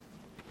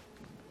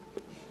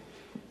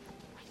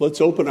Let's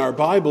open our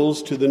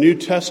Bibles to the New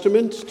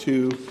Testament,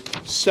 to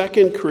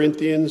 2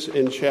 Corinthians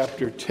in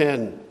chapter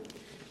 10.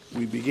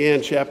 We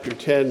began chapter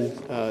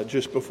 10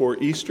 just before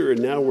Easter,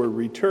 and now we're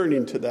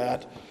returning to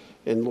that,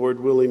 and Lord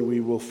willing,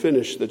 we will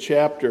finish the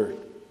chapter.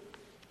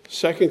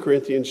 2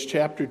 Corinthians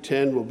chapter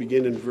 10 will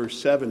begin in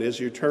verse 7. As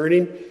you're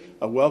turning,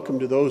 a welcome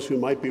to those who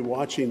might be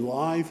watching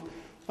live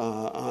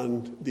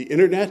on the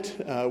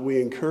internet. We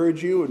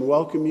encourage you and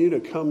welcome you to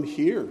come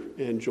here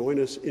and join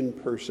us in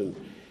person.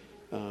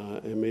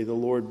 And may the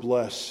Lord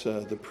bless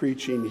the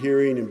preaching,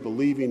 hearing, and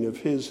believing of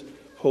His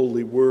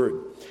holy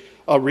word.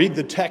 I'll read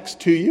the text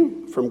to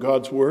you from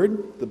God's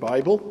word, the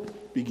Bible,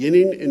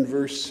 beginning in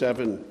verse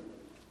 7.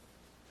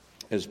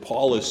 As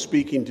Paul is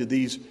speaking to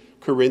these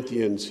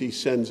Corinthians, he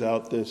sends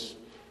out this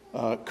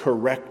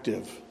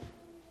corrective.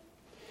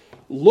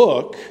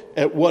 Look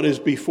at what is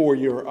before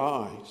your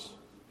eyes.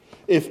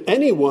 If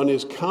anyone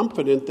is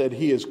confident that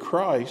he is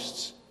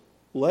Christ's,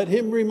 let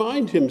him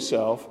remind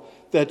himself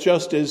that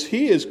just as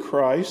he is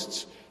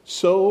Christ's,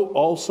 so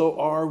also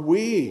are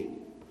we.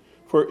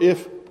 For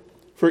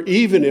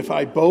even if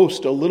I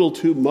boast a little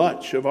too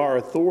much of our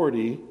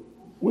authority,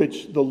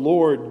 which the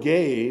Lord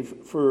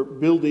gave for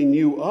building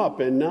you up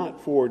and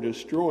not for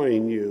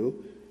destroying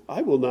you,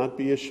 I will not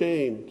be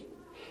ashamed.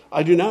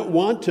 I do not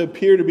want to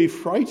appear to be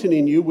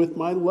frightening you with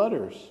my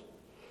letters.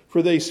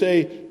 For they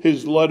say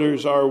his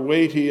letters are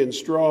weighty and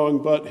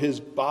strong, but his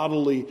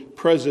bodily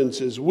presence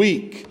is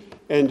weak,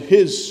 and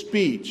his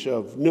speech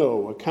of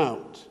no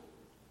account.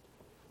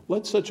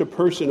 Let such a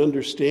person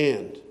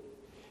understand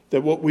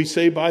that what we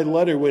say by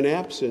letter when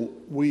absent,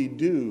 we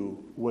do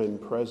when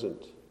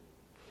present.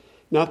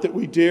 Not that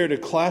we dare to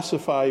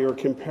classify or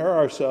compare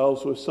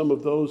ourselves with some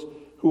of those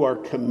who are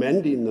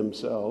commending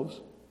themselves,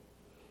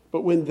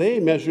 but when they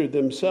measure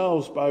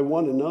themselves by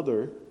one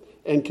another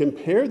and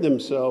compare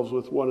themselves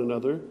with one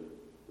another,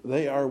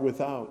 they are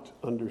without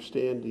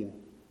understanding.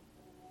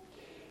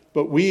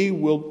 But we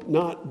will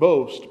not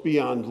boast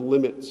beyond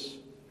limits,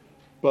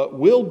 but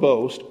will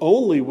boast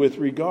only with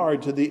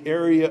regard to the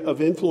area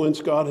of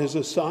influence God has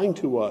assigned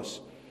to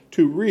us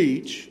to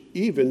reach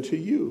even to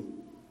you.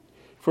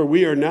 For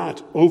we are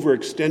not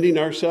overextending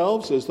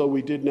ourselves as though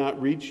we did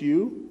not reach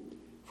you,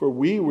 for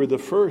we were the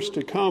first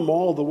to come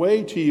all the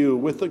way to you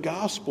with the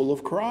gospel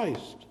of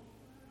Christ.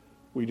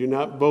 We do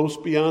not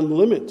boast beyond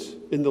limits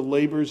in the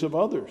labors of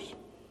others,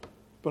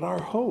 but our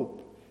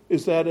hope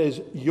is that as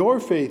your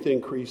faith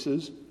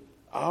increases,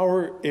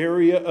 our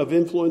area of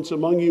influence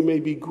among you may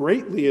be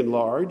greatly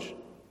enlarged,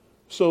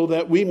 so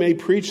that we may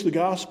preach the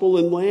gospel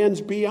in lands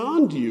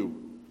beyond you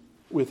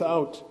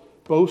without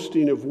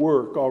boasting of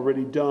work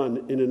already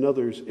done in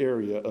another's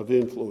area of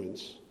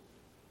influence.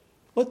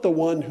 Let the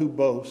one who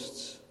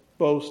boasts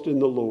boast in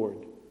the Lord.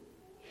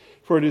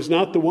 For it is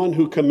not the one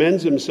who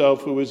commends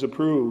himself who is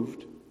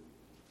approved,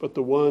 but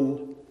the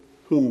one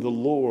whom the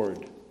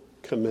Lord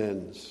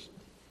commends.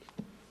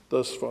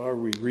 Thus far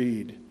we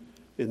read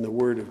in the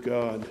Word of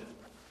God.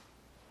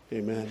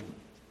 Amen.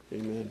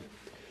 Amen.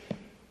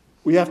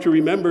 We have to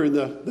remember in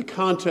the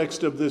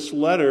context of this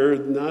letter,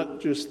 not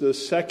just the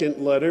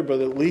second letter,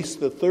 but at least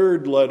the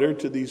third letter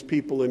to these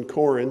people in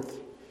Corinth,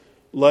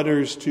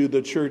 letters to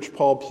the church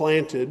Paul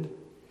planted,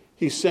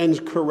 he sends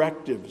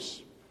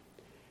correctives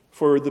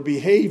for the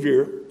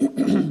behavior,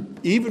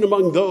 even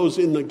among those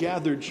in the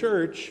gathered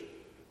church,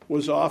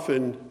 was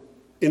often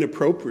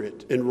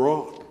inappropriate and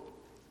wrong.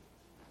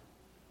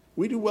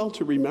 We do well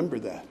to remember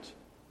that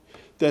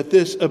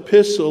this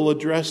epistle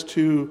addressed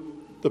to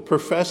the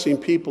professing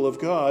people of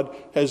God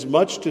has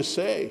much to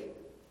say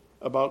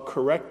about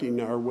correcting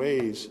our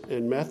ways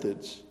and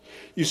methods.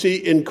 You see,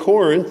 in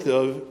Corinth,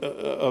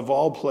 of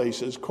all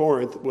places,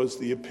 Corinth was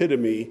the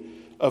epitome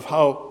of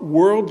how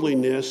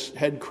worldliness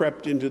had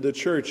crept into the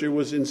church. There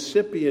was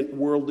incipient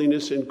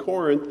worldliness in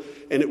Corinth,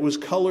 and it was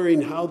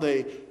coloring how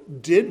they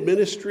did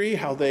ministry,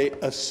 how they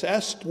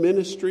assessed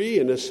ministry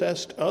and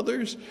assessed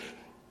others.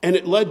 And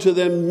it led to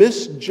them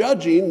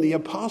misjudging the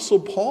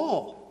Apostle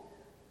Paul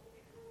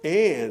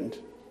and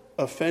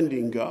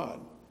offending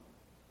God.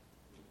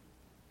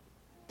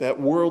 That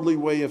worldly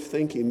way of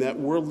thinking, that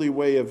worldly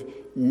way of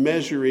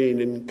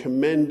measuring and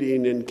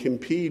commending and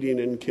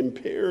competing and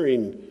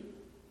comparing.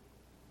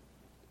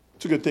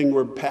 It's a good thing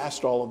we're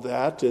past all of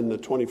that in the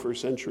 21st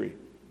century.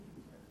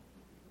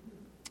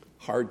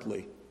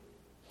 Hardly.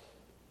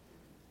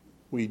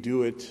 We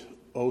do it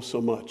oh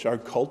so much. Our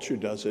culture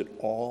does it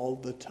all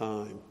the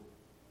time.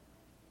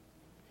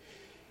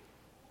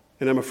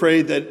 And I'm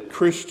afraid that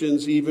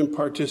Christians even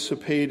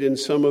participate in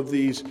some of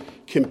these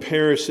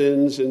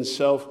comparisons and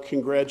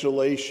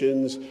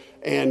self-congratulations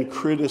and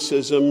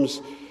criticisms.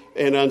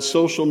 And on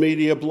social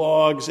media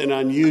blogs and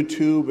on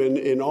YouTube and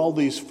in all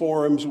these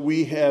forums,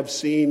 we have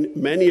seen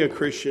many a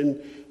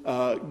Christian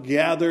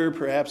gather,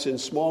 perhaps in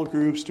small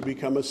groups, to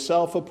become a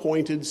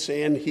self-appointed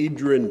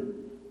Sanhedrin,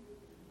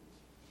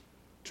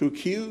 to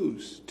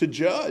accuse, to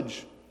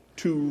judge,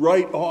 to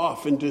write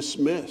off and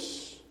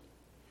dismiss,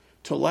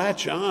 to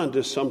latch on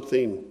to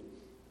something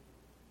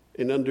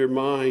and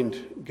undermine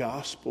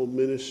gospel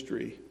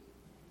ministry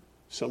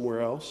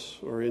somewhere else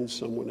or in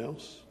someone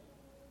else.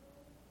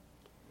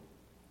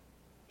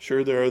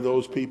 Sure, there are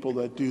those people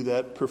that do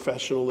that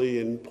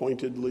professionally and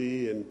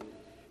pointedly and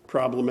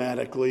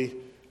problematically.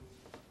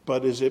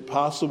 But is it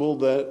possible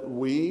that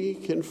we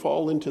can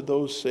fall into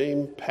those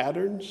same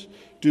patterns?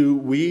 Do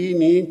we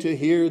need to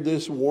hear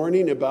this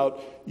warning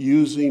about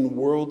using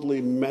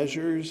worldly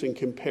measures and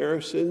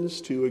comparisons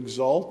to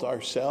exalt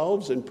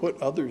ourselves and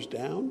put others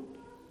down?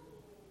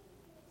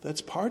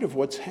 That's part of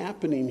what's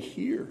happening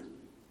here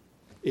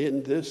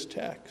in this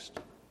text.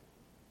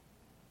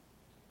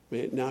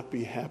 May it not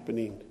be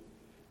happening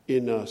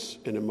in us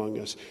and among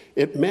us.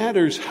 It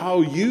matters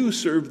how you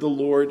serve the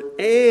Lord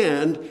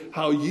and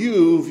how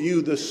you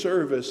view the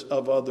service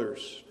of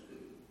others.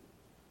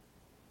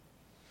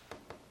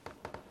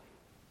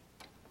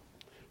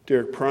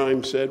 Derek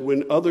Prime said,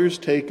 when others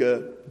take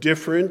a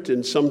different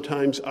and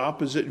sometimes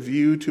opposite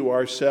view to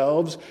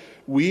ourselves,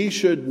 we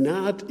should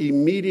not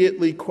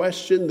immediately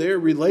question their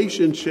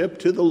relationship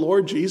to the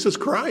Lord Jesus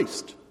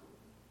Christ.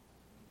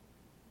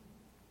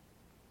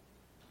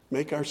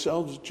 Make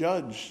ourselves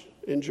judge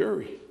and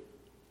jury.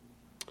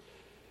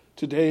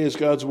 Today, as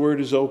God's word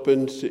is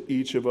opened to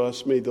each of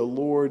us, may the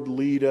Lord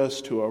lead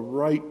us to a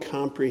right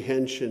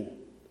comprehension,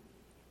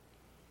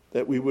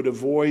 that we would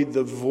avoid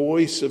the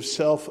voice of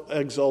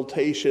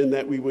self-exaltation,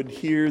 that we would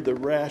hear the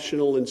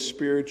rational and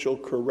spiritual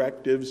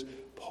correctives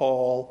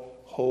Paul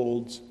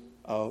holds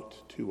out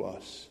to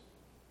us.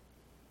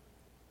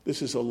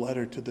 This is a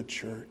letter to the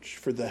church,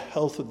 for the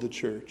health of the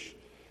church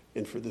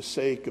and for the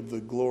sake of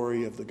the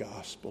glory of the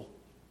gospel.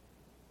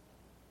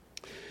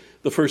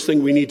 The first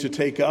thing we need to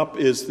take up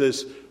is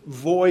this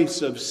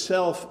voice of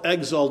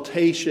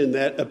self-exaltation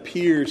that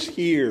appears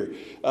here.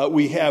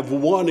 We have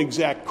one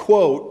exact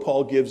quote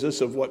Paul gives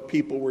us of what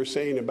people were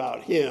saying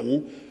about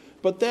him,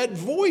 but that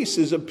voice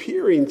is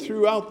appearing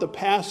throughout the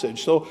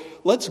passage. So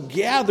let's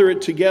gather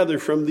it together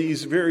from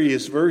these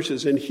various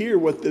verses and hear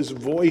what this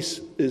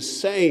voice is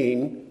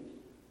saying,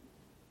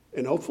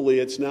 and hopefully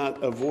it's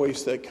not a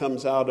voice that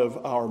comes out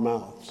of our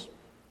mouths.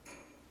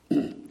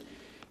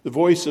 The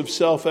voice of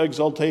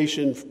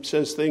self-exaltation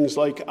says things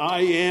like, I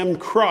am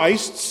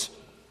Christ's,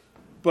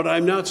 but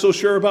I'm not so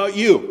sure about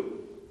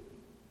you.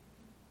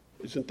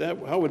 Isn't that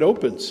how it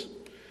opens?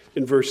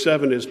 In verse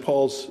 7, as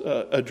Paul's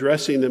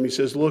addressing them, he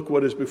says, look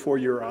what is before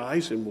your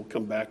eyes, and we'll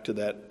come back to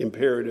that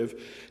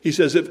imperative. He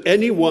says, if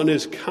anyone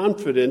is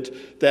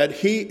confident that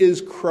he is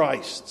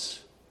Christ's.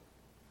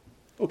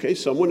 Okay,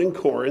 someone in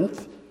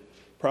Corinth,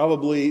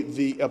 probably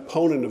the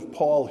opponent of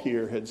Paul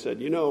here, had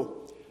said,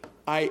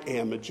 I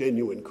am a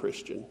genuine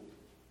Christian.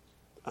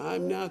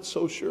 I'm not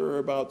so sure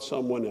about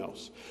someone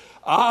else.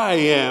 I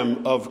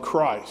am of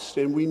Christ.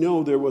 And we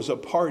know there was a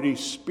party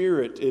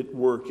spirit at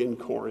work in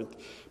Corinth.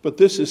 But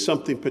this is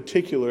something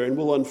particular, and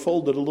we'll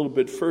unfold it a little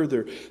bit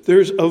further.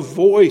 There's a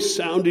voice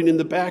sounding in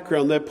the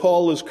background that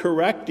Paul is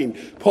correcting.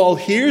 Paul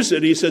hears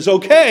it. He says,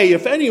 okay,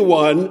 if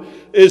anyone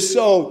is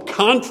so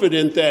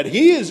confident that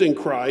he is in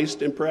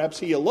Christ, and perhaps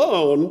he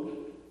alone,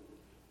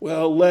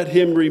 well, let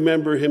him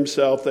remember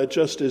himself that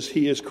just as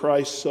he is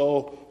Christ,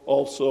 so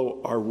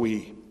also are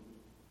we.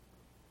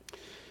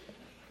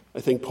 I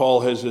think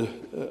Paul has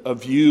a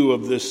view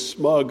of this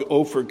smug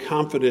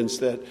overconfidence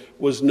that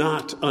was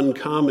not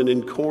uncommon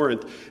in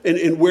Corinth.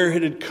 And where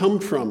had it come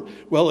from?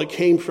 Well, it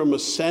came from a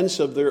sense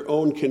of their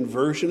own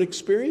conversion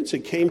experience.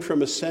 It came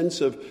from a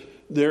sense of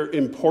their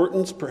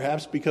importance,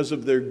 perhaps because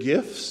of their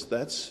gifts.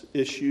 That's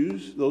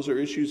issues. Those are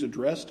issues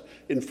addressed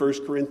in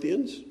 1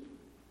 Corinthians.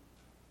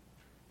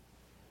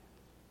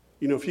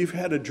 If you've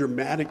had a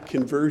dramatic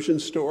conversion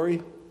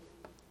story,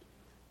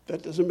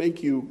 that doesn't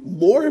make you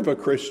more of a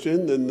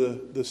Christian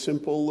than the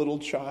simple little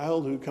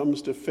child who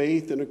comes to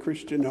faith in a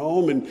Christian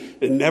home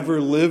and never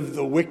lived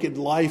the wicked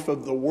life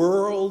of the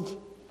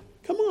world.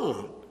 Come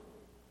on.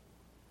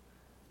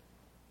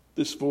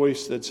 This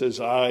voice that says,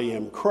 I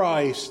am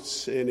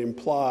Christ's, and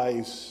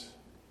implies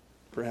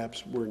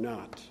perhaps we're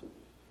not.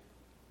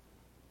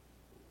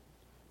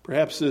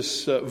 Perhaps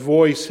this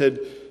voice had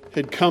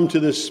come to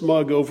this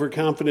smug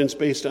overconfidence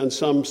based on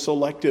some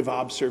selective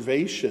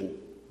observation.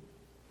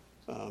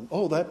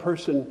 That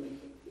person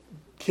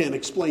can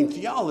explain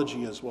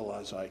theology as well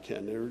as I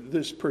can. Or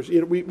this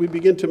person, we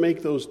begin to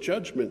make those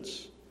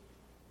judgments.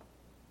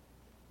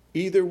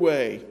 Either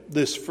way,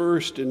 this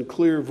first and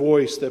clear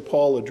voice that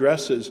Paul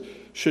addresses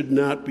should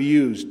not be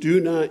used. Do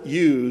not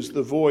use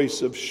the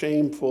voice of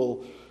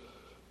shameful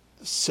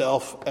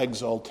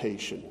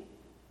self-exaltation.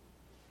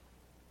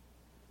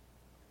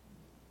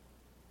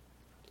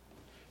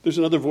 There's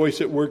another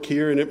voice at work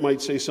here, and it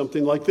might say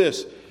something like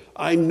this.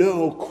 I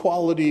know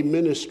quality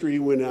ministry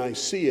when I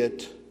see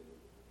it,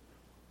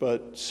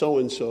 but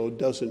so-and-so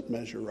doesn't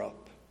measure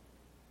up.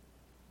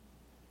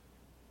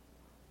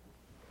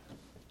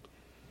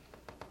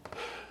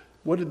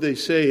 What did they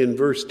say in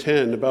verse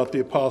 10 about the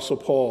Apostle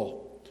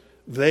Paul?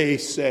 They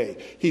say.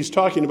 He's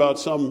talking about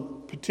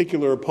some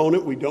particular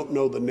opponent. We don't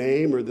know the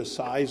name or the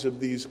size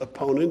of these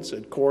opponents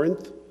at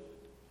Corinth.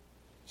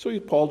 So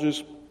Paul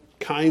just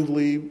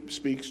kindly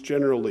speaks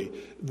generally.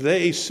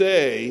 They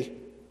say,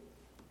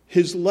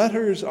 his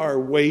letters are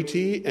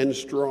weighty and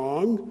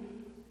strong,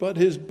 but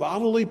his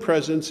bodily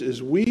presence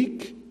is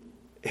weak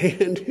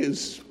and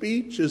his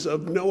speech is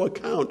of no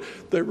account.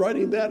 They're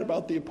writing that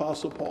about the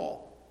Apostle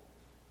Paul.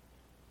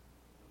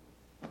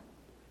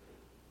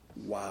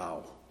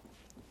 Wow.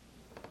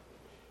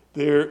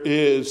 There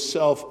is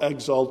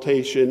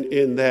self-exaltation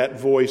in that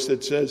voice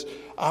that says,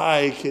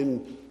 I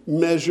can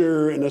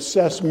measure and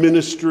assess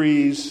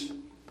ministries,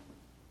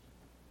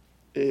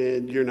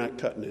 and you're not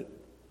cutting it.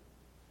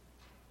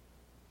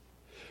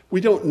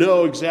 We don't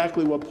know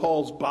exactly what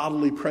Paul's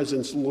bodily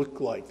presence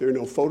looked like. There are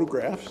no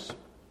photographs.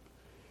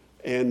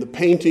 And the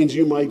paintings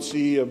you might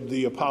see of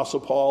the Apostle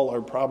Paul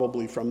are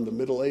probably from the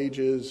Middle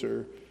Ages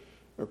or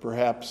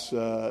perhaps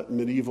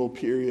medieval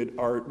period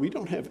art. We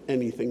don't have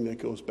anything that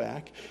goes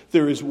back.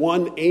 There is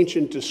one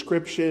ancient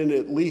description,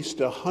 at least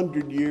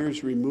 100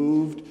 years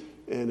removed,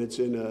 and it's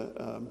in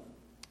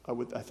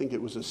I think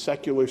it was a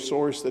secular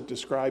source that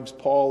describes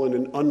Paul in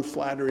an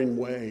unflattering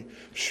way,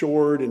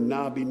 short and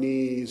knobby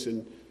knees,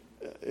 and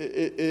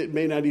it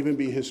may not even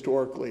be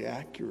historically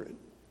accurate.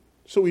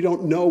 So we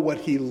don't know what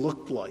he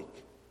looked like.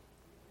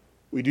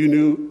 We do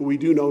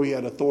know he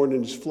had a thorn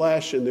in his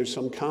flesh, and there's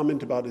some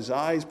comment about his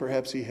eyes.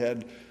 Perhaps he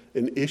had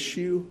an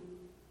issue.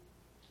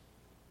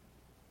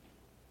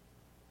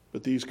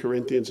 But these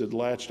Corinthians had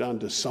latched on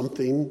to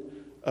something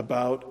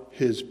about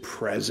his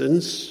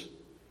presence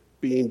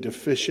being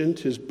deficient.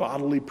 His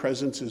bodily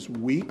presence is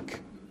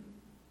weak.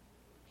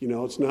 You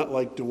know, it's not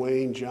like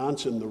Dwayne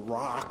Johnson, the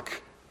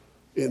Rock,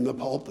 in the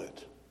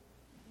pulpit.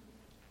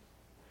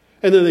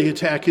 And then they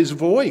attack his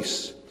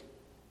voice.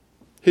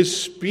 His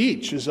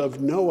speech is of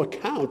no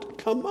account.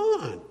 Come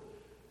on.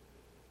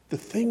 The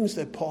things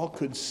that Paul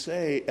could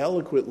say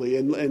eloquently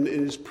and in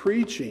his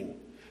preaching,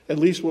 at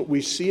least what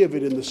we see of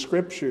it in the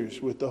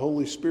scriptures with the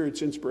Holy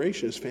Spirit's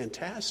inspiration, is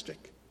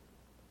fantastic.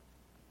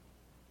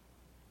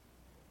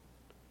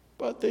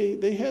 But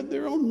they had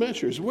their own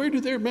measures. Where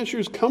do their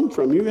measures come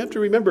from? You have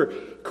to remember,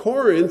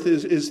 Corinth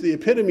is the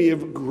epitome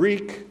of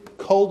Greek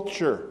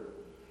culture.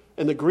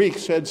 And the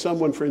Greeks had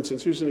someone, for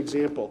instance, here's an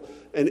example,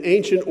 an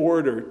ancient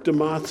orator,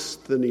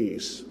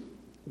 Demosthenes.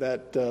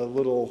 That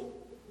little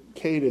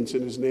cadence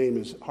in his name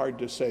is hard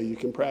to say. You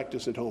can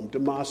practice at home.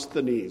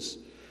 Demosthenes.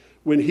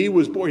 When he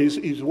was born,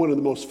 he's one of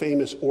the most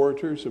famous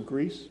orators of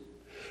Greece.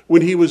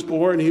 When he was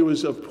born, he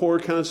was of poor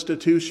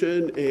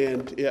constitution,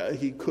 and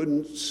he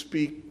couldn't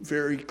speak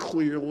very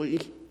clearly.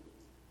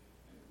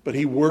 But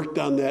he worked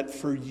on that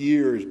for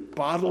years,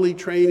 bodily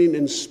training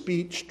and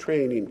speech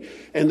training.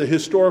 And the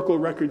historical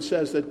record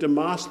says that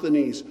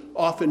Demosthenes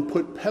often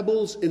put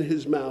pebbles in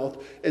his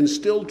mouth and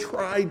still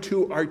tried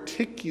to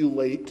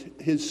articulate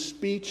his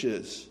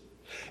speeches.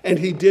 And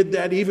he did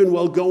that even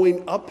while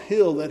going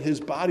uphill, that his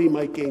body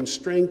might gain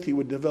strength. He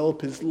would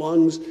develop his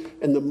lungs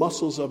and the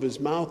muscles of his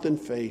mouth and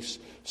face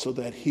so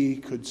that he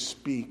could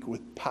speak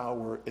with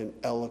power and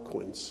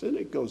eloquence. And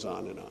it goes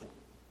on and on.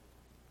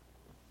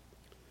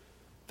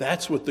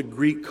 That's what the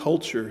Greek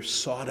culture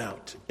sought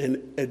out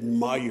and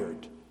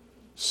admired.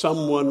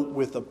 Someone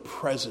with a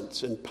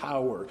presence and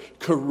power,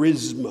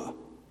 charisma.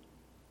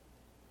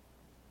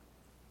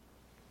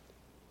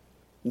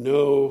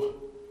 No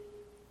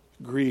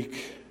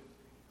Greek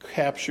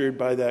captured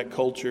by that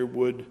culture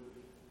would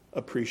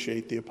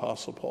appreciate the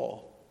Apostle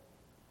Paul.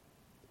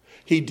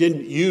 He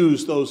didn't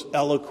use those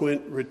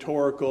eloquent,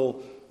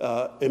 rhetorical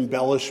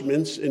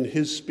embellishments in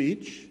his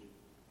speech.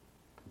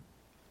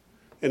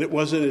 And it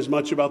wasn't as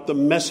much about the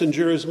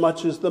messenger as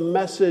much as the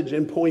message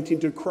and pointing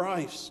to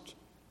Christ.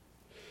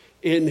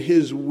 In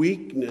his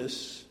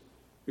weakness,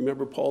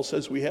 remember Paul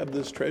says we have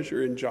this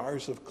treasure in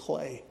jars of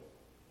clay.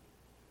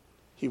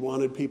 He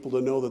wanted people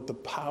to know that the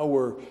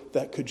power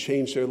that could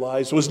change their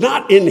lives was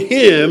not in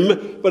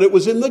him, but it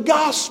was in the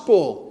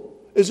gospel.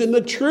 It was in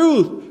the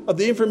truth of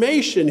the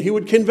information he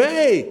would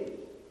convey.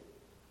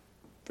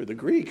 For the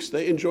Greeks,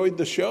 they enjoyed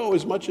the show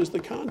as much as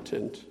the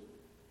content.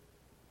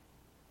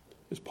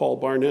 As Paul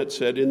Barnett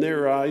said, in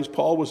their eyes,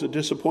 Paul was a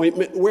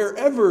disappointment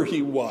wherever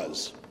he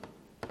was.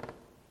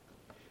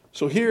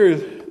 So here,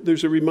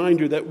 there's a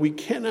reminder that we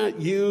cannot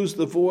use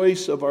the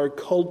voice of our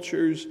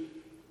culture's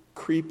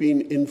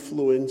creeping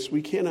influence.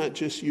 We cannot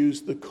just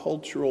use the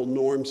cultural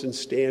norms and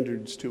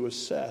standards to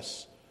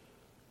assess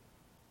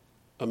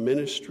a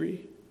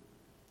ministry,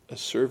 a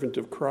servant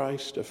of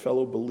Christ, a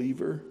fellow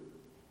believer.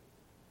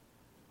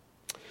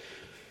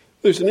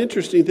 There's an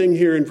interesting thing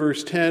here in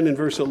verse 10 and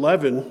verse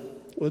 11.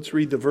 Let's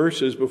read the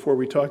verses before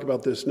we talk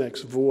about this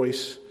next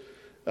voice.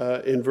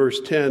 In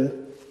verse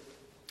 10,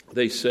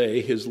 they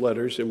say, his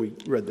letters, and we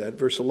read that.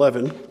 Verse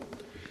 11,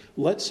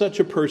 let such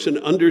a person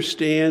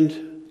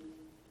understand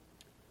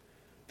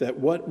that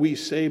what we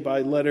say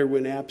by letter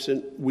when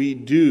absent, we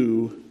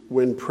do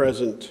when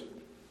present.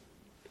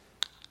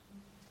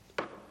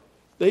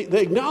 They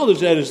acknowledge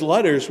that his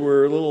letters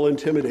were a little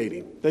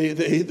intimidating.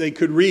 They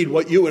could read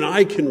what you and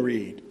I can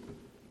read,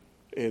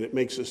 and it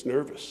makes us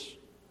nervous.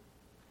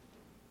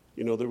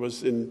 You know, there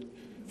was in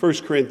 1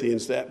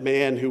 Corinthians that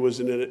man who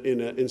was in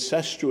an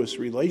incestuous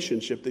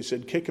relationship. They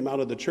said, kick him out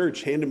of the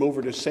church, hand him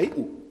over to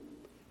Satan.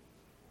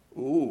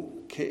 Ooh,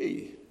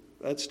 okay.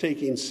 That's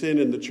taking sin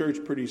in the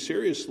church pretty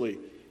seriously.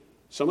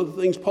 Some of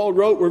the things Paul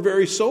wrote were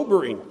very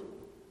sobering.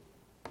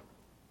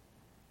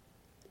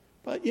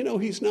 But,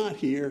 he's not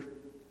here.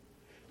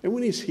 And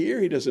when he's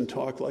here, he doesn't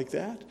talk like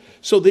that.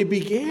 So they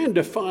began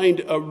to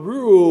find a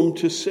room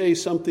to say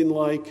something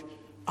like,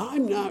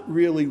 I'm not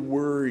really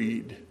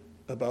worried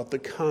about the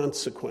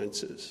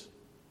consequences.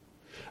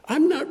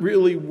 I'm not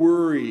really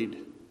worried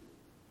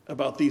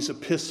about these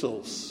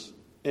epistles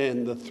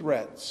and the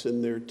threats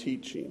and their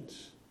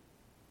teachings.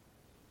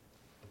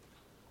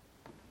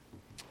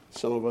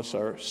 Some of us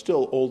are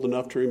still old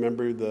enough to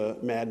remember the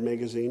Mad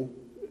magazine.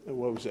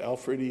 What was it,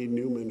 Alfred E.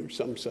 Newman or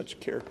some such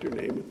character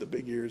name with the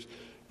big ears?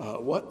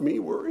 What, me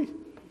worry?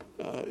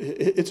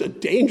 It's a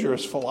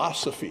dangerous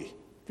philosophy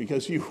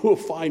because you will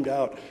find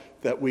out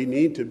that we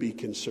need to be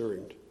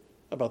concerned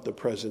about the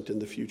present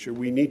and the future.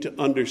 We need to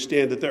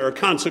understand that there are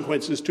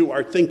consequences to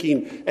our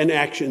thinking and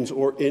actions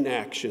or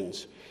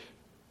inactions.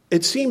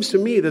 It seems to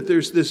me that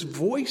there's this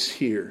voice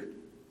here.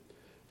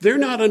 They're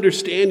not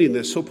understanding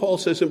this. So Paul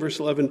says in verse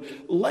 11,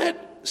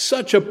 let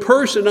such a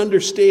person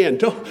understand.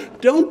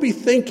 Don't be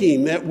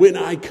thinking that when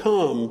I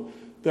come,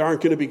 there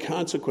aren't going to be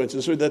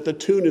consequences, or that the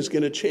tune is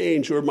going to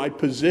change, or my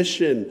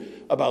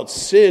position about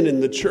sin in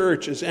the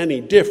church is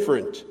any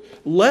different.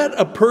 Let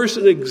a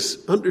person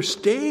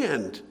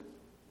understand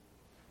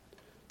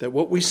that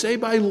what we say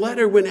by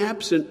letter when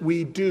absent,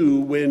 we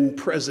do when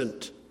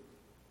present.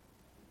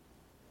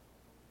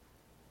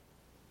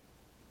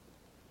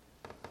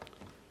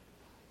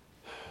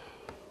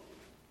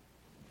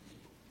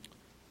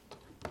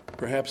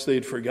 Perhaps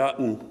they'd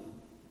forgotten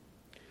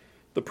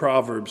the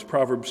Proverbs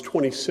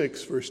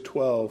 26, verse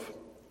 12,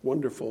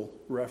 wonderful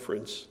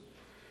reference.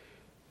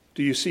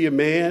 Do you see a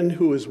man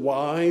who is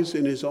wise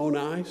in his own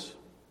eyes?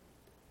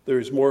 There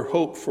is more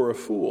hope for a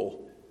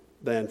fool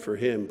than for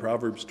him.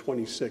 Proverbs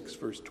 26,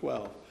 verse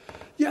 12.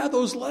 Yeah,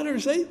 those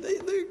letters, they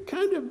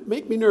kind of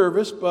make me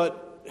nervous,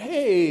 but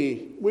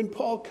hey, when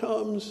Paul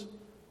comes,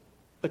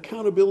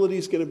 accountability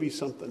is going to be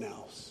something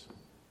else.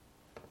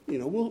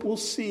 We'll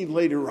see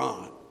later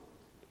on.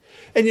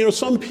 And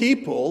some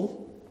people,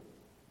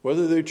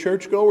 whether they're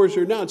churchgoers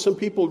or not, some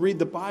people read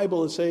the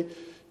Bible and say,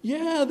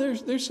 yeah,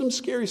 there's some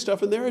scary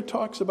stuff in there. It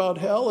talks about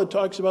hell. It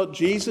talks about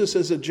Jesus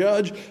as a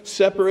judge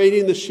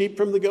separating the sheep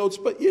from the goats.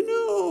 But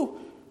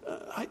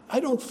I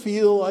don't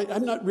feel,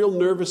 I'm not real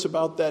nervous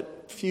about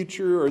that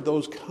future or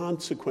those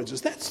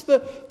consequences. That's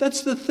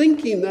the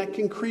thinking that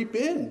can creep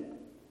in.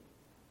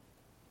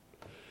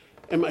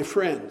 And my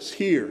friends,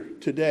 here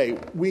today,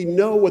 we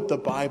know what the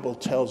Bible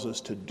tells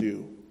us to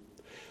do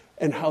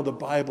and how the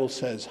Bible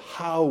says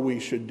how we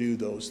should do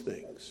those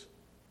things.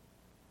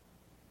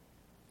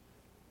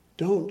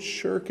 Don't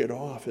shirk it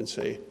off and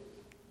say,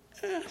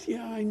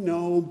 yeah, I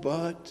know,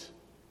 but.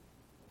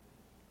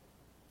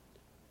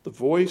 The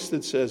voice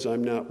that says,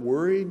 I'm not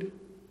worried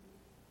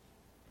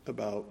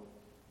about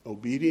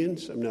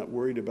obedience, I'm not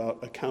worried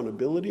about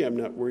accountability, I'm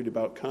not worried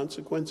about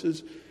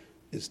consequences,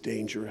 is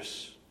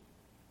dangerous.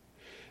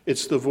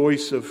 It's the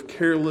voice of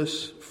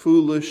careless,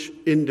 foolish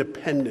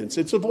independence.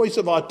 It's a voice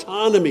of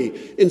autonomy,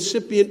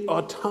 incipient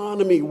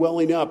autonomy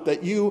welling up,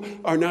 that you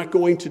are not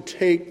going to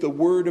take the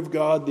word of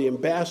God, the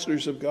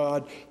ambassadors of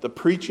God, the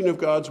preaching of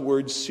God's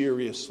word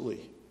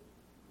seriously.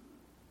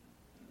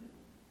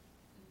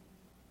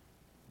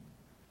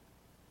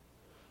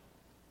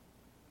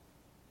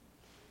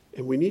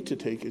 And we need to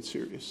take it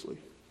seriously.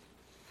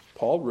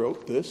 Paul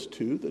wrote this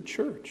to the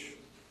church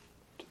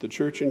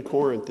in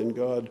Corinth, and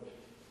God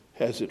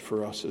has it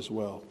for us as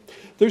well.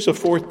 There's a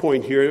fourth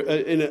point here,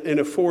 and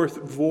a fourth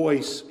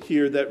voice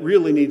here that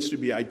really needs to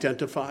be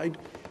identified.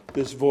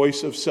 This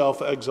voice of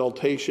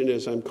self-exaltation,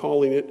 as I'm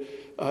calling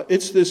it.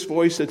 It's this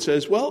voice that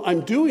says, well,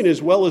 I'm doing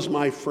as well as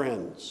my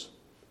friends.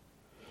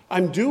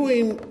 I'm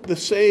doing the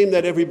same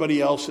that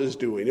everybody else is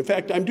doing. In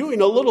fact, I'm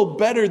doing a little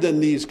better than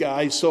these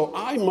guys, so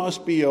I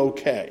must be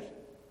okay.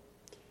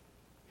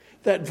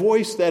 That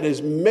voice that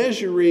is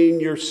measuring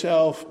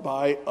yourself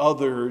by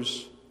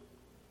others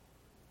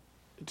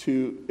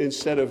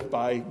instead of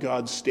by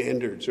God's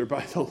standards or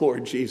by the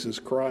Lord Jesus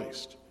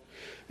Christ.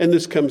 And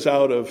this comes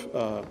out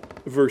of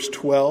verse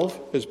 12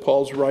 as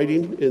Paul's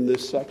writing in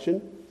this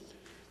section.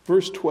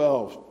 Verse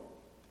 12,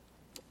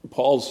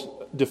 Paul's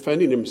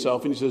defending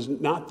himself, and he says,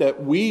 not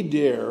that we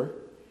dare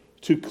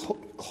to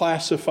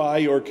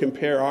classify or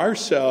compare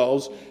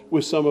ourselves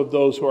with some of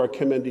those who are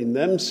commending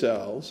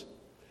themselves,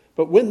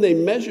 but when they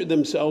measure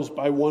themselves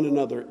by one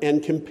another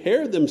and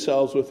compare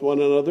themselves with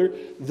one another,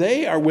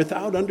 they are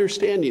without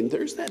understanding.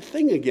 There's that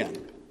thing again.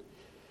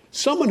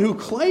 Someone who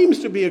claims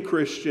to be a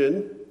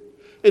Christian,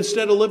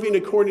 instead of living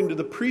according to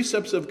the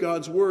precepts of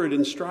God's word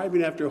and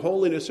striving after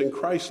holiness and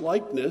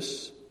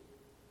Christ-likeness,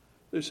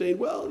 they're saying,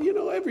 well,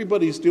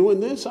 everybody's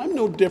doing this. I'm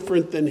no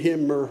different than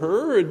him or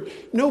her. And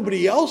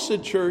nobody else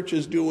at church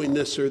is doing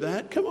this or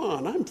that. Come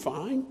on, I'm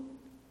fine.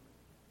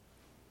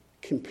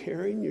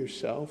 Comparing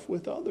yourself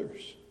with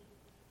others.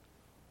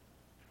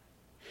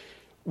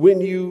 When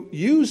you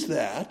use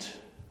that,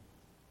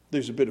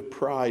 there's a bit of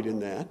pride in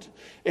that.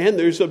 And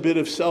there's a bit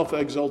of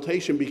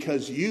self-exaltation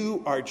because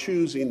you are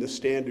choosing the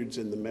standards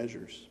and the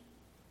measures.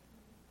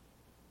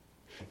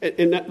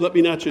 And let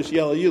me not just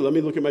yell at you, let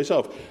me look at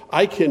myself.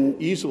 I can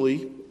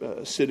easily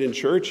sit in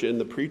church and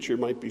the preacher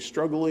might be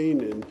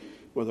struggling, and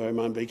whether I'm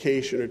on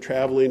vacation or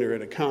traveling or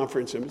at a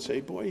conference, and say,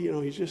 boy,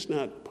 he's just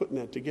not putting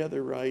that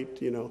together right.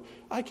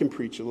 I can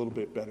preach a little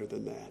bit better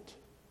than that.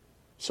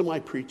 So my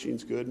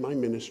preaching's good, my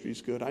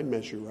ministry's good, I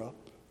measure up.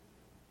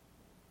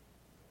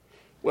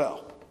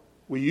 Well,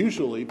 we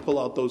usually pull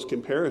out those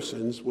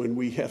comparisons when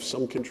we have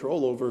some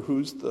control over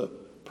who's the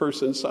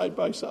person side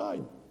by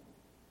side.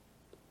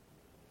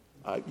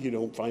 You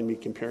don't find me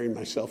comparing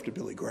myself to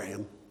Billy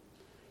Graham,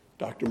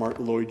 Dr.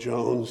 Martin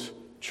Lloyd-Jones,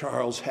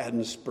 Charles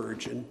Haddon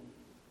Spurgeon.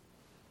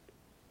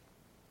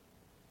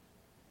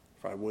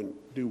 If I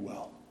wouldn't do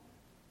well.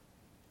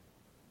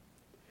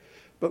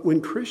 But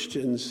when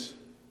Christians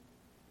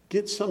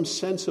get some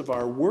sense of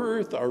our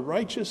worth, our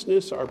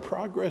righteousness, our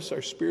progress,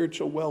 our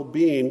spiritual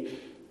well-being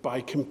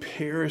by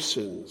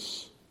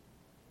comparisons,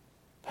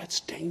 that's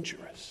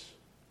dangerous.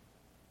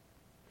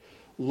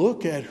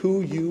 Look at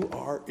who you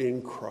are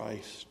in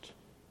Christ.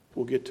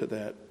 We'll get to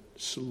that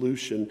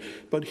solution.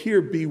 But here,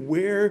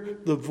 beware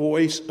the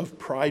voice of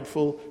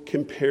prideful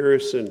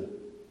comparison.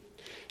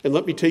 And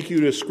let me take you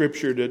to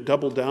Scripture to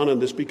double down on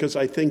this, because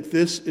I think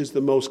this is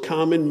the most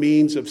common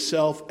means of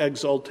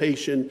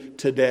self-exaltation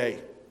today.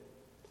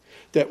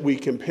 That we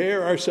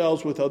compare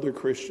ourselves with other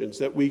Christians,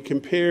 that we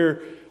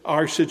compare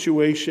our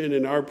situation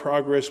and our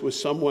progress with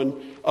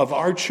someone of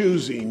our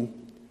choosing,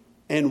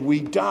 and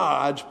we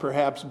dodge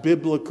perhaps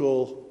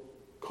biblical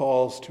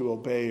calls to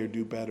obey or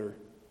do better.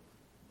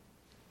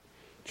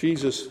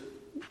 Jesus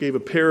gave a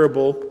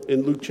parable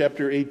in Luke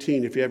chapter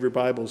 18. If you have your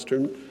Bibles,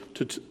 turn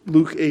to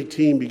Luke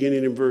 18,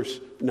 beginning in verse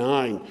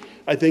 9.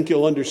 I think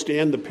you'll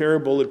understand the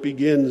parable. It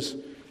begins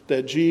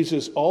that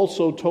Jesus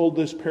also told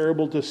this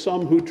parable to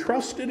some who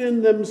trusted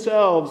in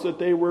themselves that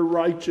they were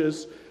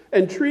righteous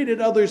and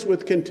treated others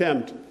with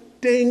contempt.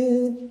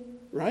 Ding!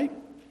 Right?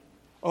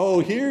 Oh,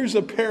 here's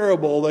a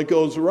parable that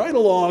goes right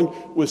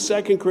along with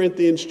 2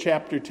 Corinthians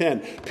chapter 10.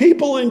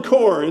 People in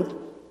Corinth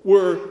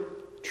were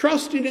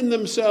trusting in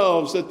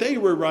themselves that they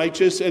were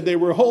righteous, and they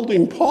were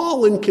holding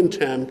Paul in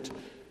contempt,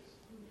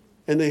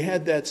 and they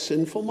had that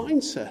sinful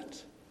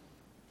mindset.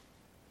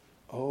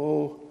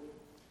 Oh,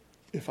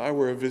 if I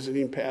were a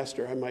visiting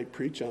pastor, I might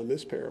preach on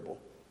this parable.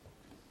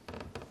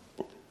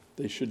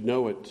 They should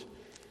know it.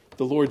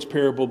 The Lord's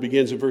parable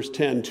begins in verse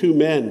 10. 2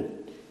 men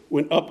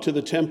went up into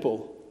the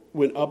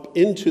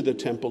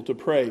temple to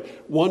pray,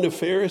 one a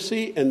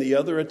Pharisee and the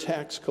other a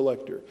tax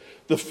collector.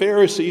 The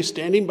Pharisee,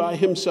 standing by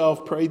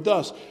himself, prayed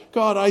thus: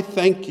 God, I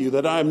thank you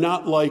that I am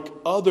not like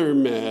other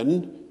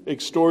men,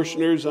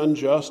 extortioners,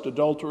 unjust,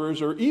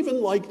 adulterers, or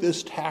even like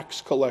this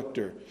tax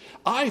collector.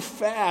 I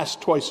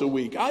fast twice a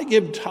week. I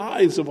give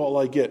tithes of all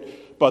I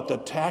get. But the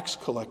tax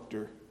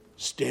collector,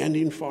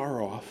 standing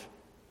far off,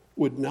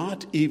 would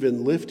not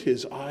even lift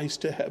his eyes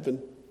to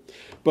heaven,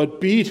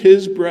 but beat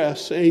his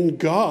breast, saying,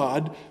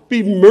 God,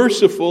 be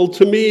merciful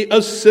to me,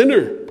 a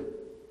sinner.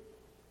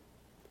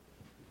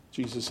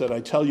 Jesus said,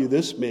 I tell you,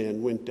 this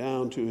man went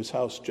down to his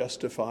house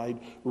justified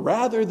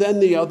rather than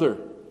the other.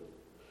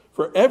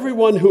 For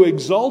everyone who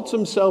exalts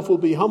himself will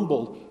be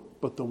humbled,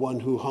 but the one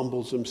who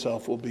humbles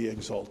himself will be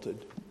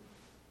exalted.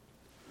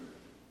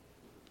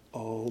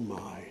 Oh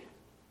my.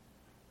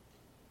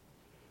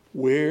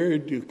 Where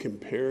do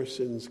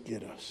comparisons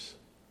get us?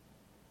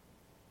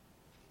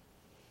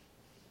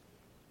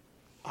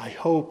 I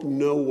hope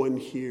no one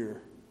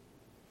here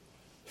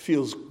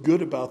feels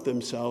good about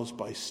themselves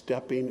by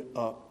stepping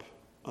up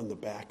on the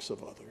backs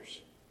of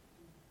others.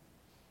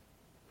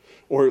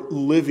 Or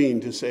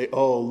living to say,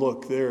 oh,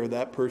 look, there,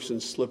 that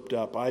person slipped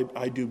up.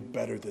 I do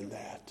better than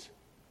that.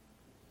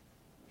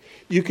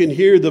 You can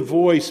hear the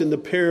voice in the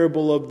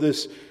parable of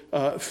this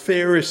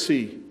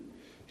Pharisee.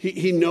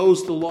 He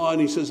knows the law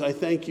and he says, I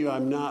thank you,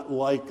 I'm not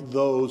like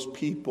those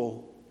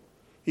people.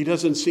 He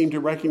doesn't seem to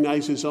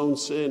recognize his own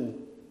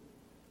sin,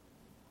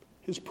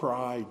 his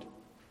pride,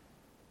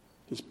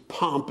 his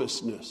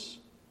pompousness.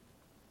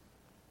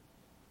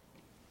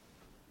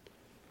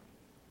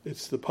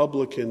 It's the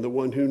publican, the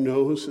one who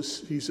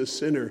knows he's a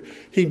sinner.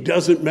 He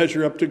doesn't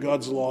measure up to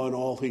God's law in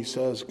all he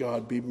says,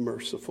 God, be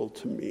merciful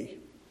to me.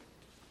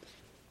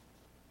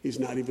 He's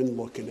not even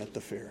looking at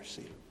the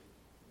Pharisee.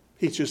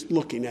 He's just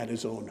looking at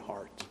his own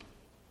heart.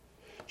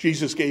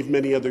 Jesus gave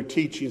many other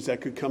teachings that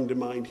could come to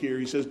mind here.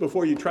 He says,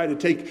 before you try to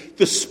take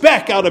the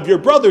speck out of your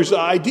brother's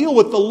eye, deal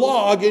with the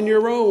log in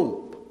your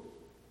own.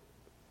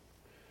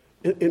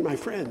 And my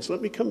friends,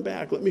 let me come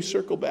back. Let me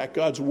circle back.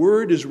 God's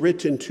word is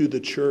written to the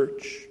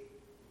church.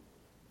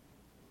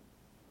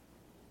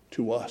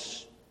 To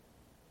us.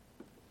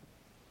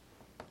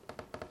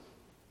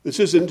 This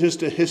isn't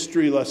just a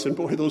history lesson.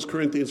 Boy, those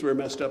Corinthians were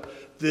messed up.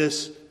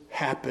 This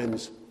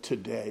happens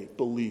today,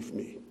 believe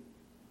me.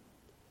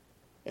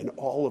 And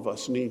all of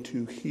us need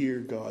to hear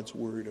God's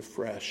word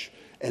afresh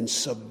and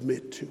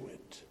submit to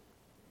it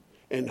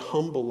and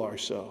humble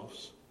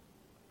ourselves,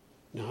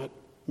 not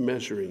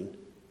measuring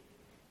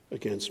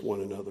against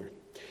one another.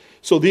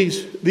 So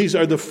these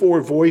are the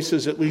four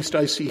voices, at least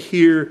I see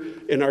here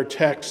in our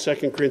text,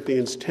 2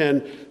 Corinthians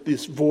 10,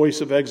 this voice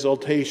of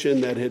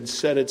exaltation that had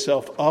set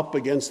itself up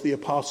against the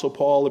Apostle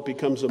Paul. It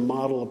becomes a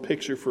model, a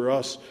picture for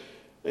us,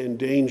 and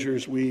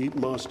dangers we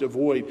must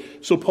avoid.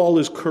 So Paul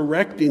is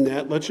correcting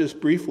that. Let's just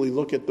briefly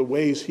look at the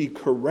ways he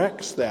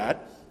corrects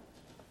that.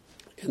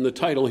 And the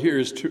title here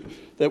is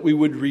that we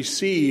would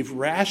receive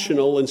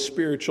rational and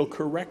spiritual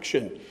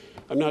correction.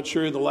 I'm not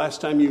sure the last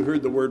time you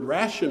heard the word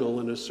rational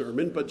in a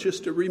sermon, but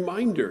just a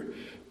reminder.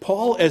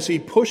 Paul, as he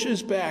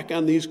pushes back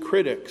on these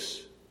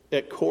critics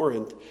at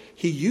Corinth,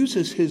 he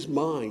uses his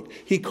mind.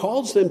 He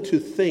calls them to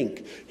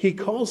think. He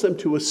calls them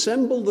to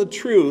assemble the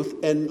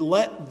truth and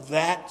let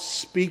that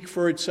speak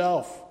for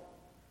itself.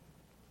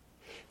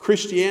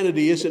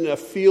 Christianity isn't a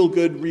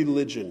feel-good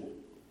religion.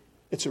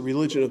 It's a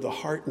religion of the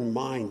heart and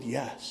mind,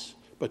 yes.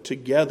 But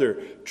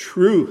together,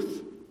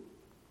 truth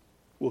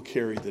will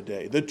carry the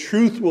day. The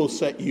truth will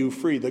set you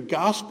free. The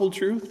gospel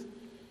truth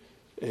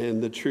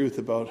and the truth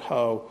about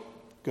how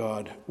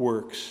God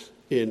works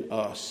in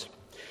us.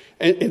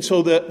 And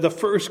so the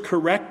first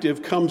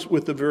corrective comes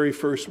with the very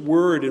first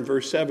word in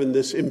verse 7,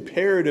 this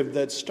imperative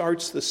that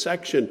starts the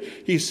section.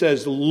 He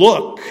says,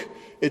 look.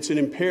 It's an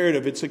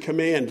imperative. It's a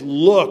command.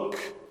 Look.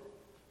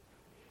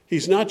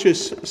 He's not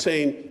just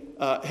saying,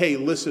 hey,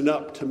 listen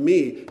up to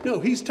me. No,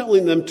 he's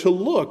telling them to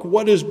look.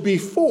 What is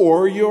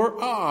before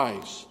your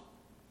eyes?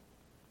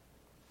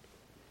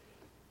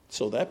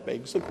 So that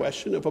begs the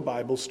question of a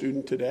Bible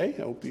student today.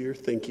 I hope you're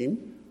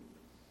thinking,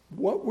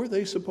 what were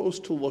they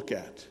supposed to look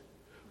at?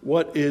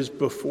 What is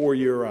before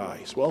your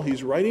eyes? Well,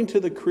 he's writing to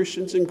the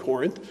Christians in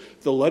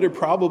Corinth. The letter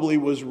probably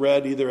was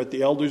read either at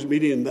the elders'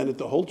 meeting and then at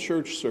the whole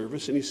church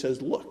service. And he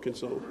says, look. And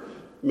so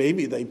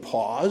maybe they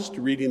paused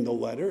reading the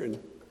letter and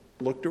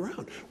looked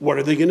around. What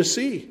are they going to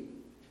see?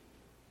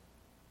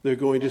 They're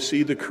going to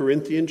see the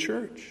Corinthian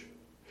church.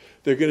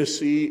 They're going to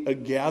see a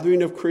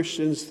gathering of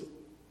Christians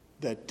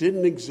that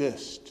didn't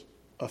exist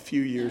a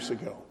few years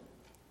ago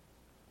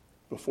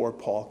before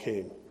Paul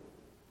came.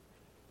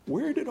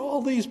 Where did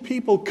all these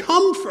people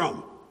come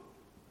from?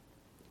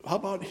 How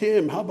about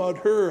him? How about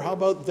her? How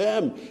about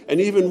them? And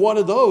even one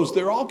of those,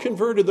 they're all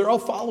converted. They're all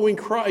following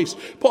Christ.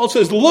 Paul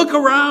says, look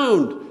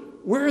around.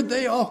 Where did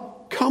they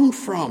all come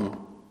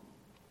from?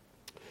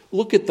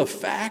 Look at the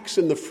facts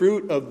and the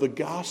fruit of the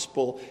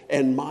gospel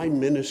and my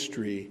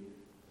ministry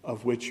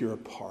of which you're a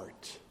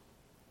part.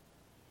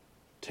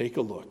 Take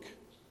a look.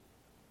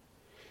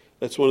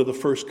 That's one of the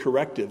first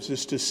correctives,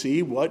 is to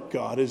see what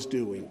God is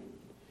doing,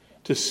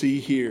 to see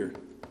here.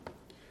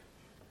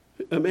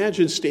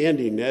 Imagine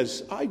standing,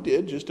 as I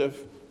did just a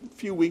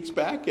few weeks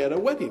back, at a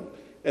wedding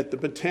at the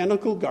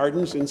Botanical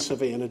Gardens in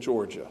Savannah,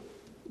 Georgia.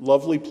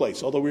 Lovely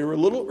place. Although we were a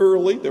little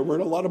early, there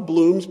weren't a lot of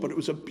blooms, but it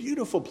was a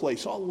beautiful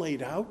place, all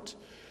laid out.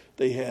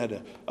 They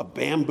had a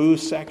bamboo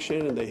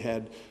section, and they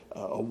had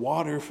a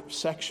water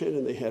section,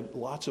 and they had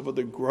lots of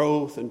other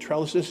growth and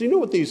trellises. You know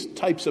what these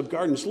types of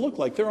gardens look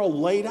like? They're all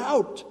laid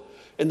out.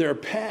 And there are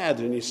paths,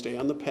 and you stay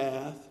on the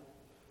path.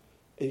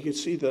 And you can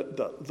see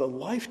the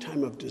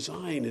lifetime of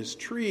design is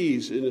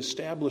trees in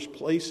established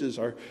places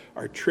are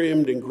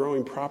trimmed and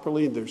growing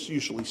properly. And there's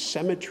usually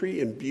symmetry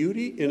and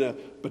beauty in a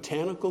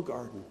botanical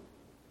garden.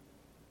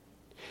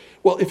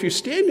 Well, if you're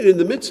standing in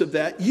the midst of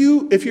that,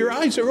 if your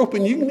eyes are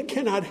open, you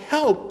cannot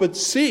help but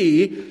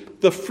see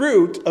the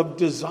fruit of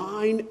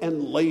design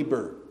and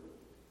labor.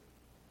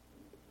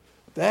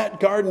 That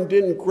garden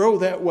didn't grow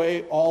that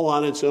way all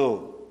on its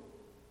own.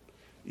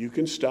 You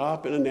can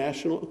stop in a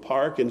national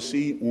park and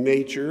see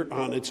nature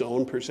on its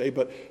own per se,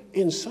 but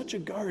in such a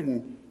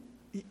garden,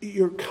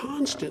 you're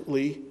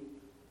constantly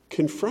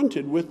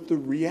confronted with the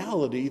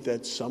reality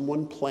that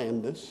someone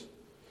planned this.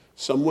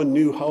 Someone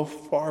knew how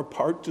far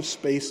apart to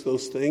space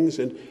those things,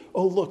 and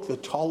oh look, the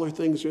taller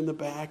things are in the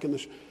back.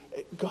 And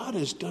God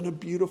has done a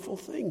beautiful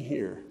thing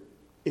here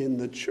in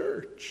the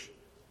church,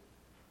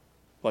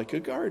 like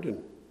a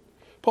garden.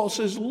 Paul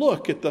says,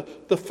 look at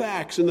the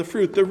facts and the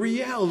fruit, the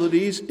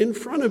realities in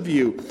front of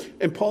you.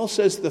 And Paul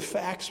says the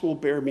facts will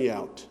bear me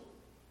out.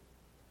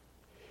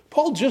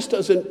 Paul just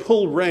doesn't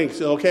pull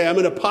ranks. Okay, I'm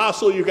an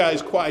apostle, you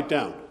guys quiet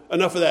down.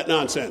 Enough of that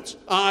nonsense.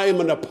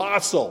 I'm an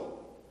apostle.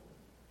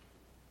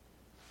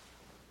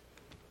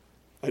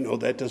 I know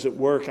that doesn't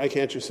work. I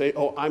can't just say,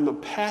 oh, I'm a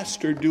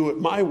pastor, do it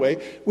my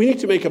way. We need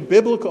to make a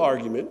biblical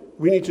argument.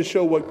 We need to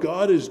show what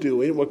God is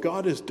doing, what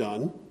God has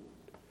done.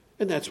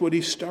 And that's what he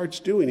starts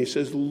doing. He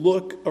says,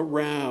 look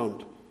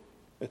around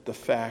at the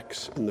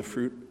facts and the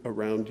fruit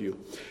around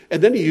you.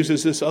 And then he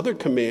uses this other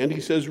command.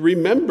 He says,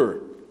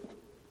 remember.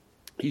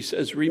 He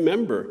says,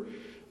 remember.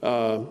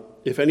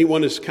 If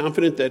anyone is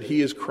confident that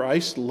he is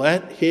Christ,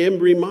 let him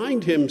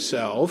remind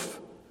himself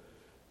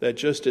that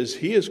just as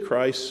he is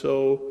Christ,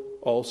 so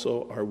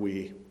also are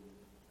we.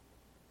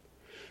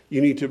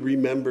 You need to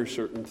remember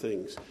certain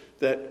things.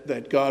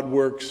 That God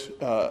works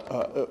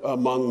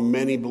among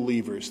many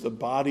believers. The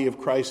body of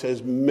Christ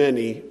has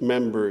many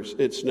members.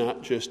 It's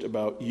not just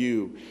about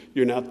you.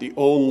 You're not the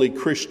only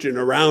Christian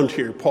around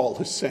here, Paul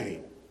is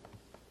saying.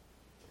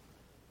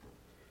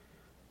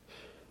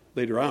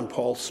 Later on,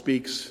 Paul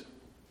speaks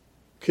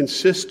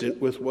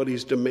consistent with what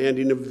he's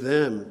demanding of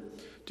them.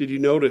 Did you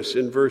notice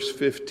in verse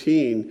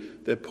 15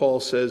 that Paul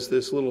says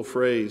this little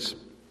phrase,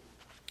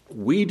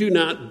 "We do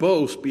not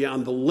boast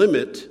beyond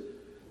limit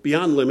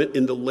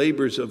in the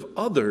labors of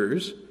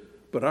others,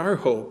 but our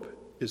hope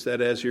is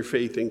that as your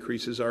faith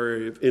increases, our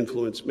area of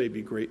influence may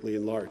be greatly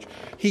enlarged."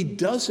 He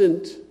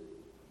doesn't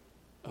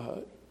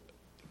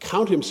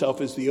count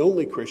himself as the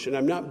only Christian.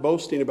 I'm not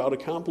boasting about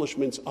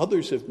accomplishments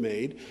others have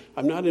made.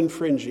 I'm not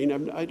infringing.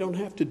 I don't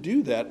have to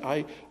do that.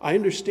 I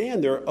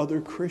understand there are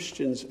other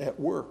Christians at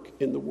work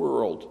in the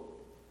world.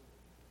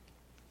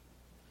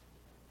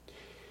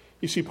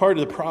 You see, part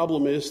of the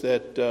problem is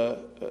that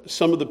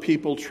some of the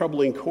people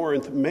troubling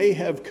Corinth may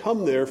have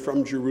come there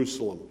from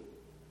Jerusalem.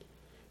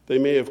 They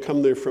may have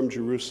come there from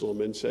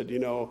Jerusalem and said,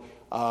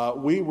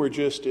 we were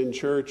just in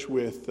church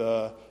with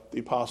the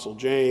Apostle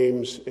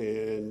James,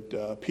 and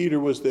Peter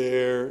was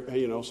there,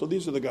 so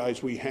these are the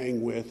guys we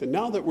hang with. And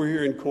now that we're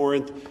here in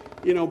Corinth,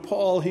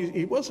 Paul,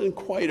 he wasn't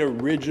quite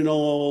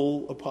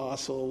original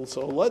apostle,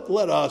 so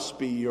let us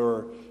be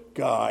your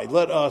guide.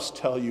 Let us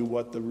tell you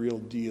what the real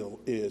deal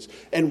is.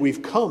 And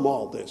we've come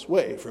all this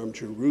way from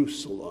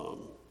Jerusalem.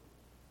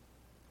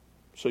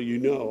 So you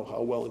know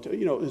how well into,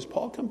 has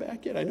Paul come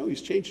back yet? I know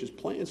he's changed his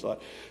plans a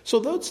lot. So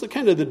that's the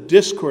kind of the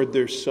discord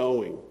they're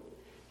sowing.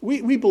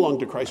 We belong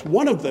to Christ.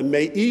 One of them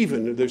may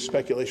even, there's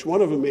speculation,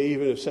 one of them may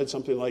even have said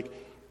something like,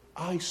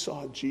 "I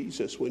saw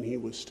Jesus when he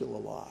was still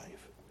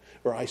alive,"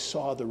 or "I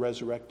saw the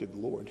resurrected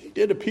Lord." He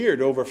did appear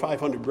to over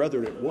 500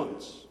 brethren at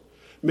once.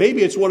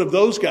 Maybe it's one of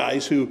those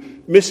guys who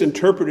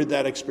misinterpreted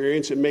that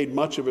experience and made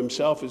much of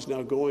himself, is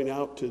now going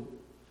out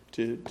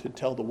to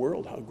tell the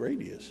world how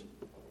great he is.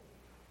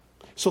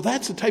 So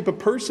that's the type of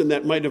person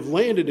that might have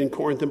landed in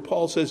Corinth, and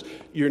Paul says,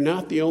 you're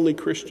not the only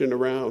Christian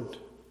around.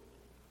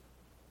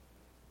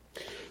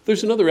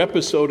 There's another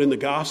episode in the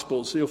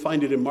Gospels, you'll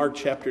find it in Mark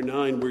chapter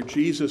 9, where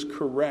Jesus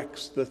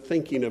corrects the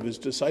thinking of his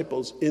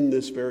disciples in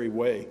this very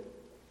way.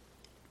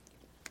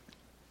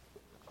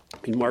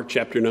 In Mark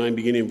chapter 9,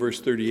 beginning in verse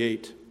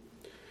 38,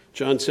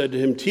 John said to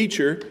him,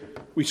 "Teacher,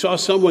 we saw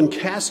someone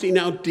casting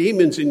out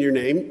demons in your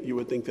name." You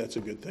would think that's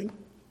a good thing.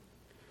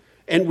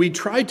 "And we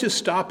tried to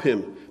stop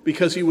him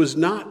because he was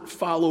not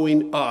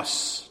following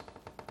us."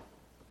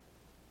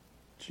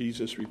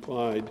 Jesus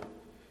replied,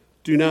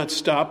 "Do not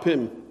stop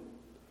him.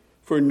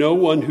 For no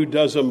one who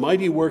does a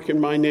mighty work in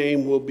my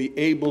name will be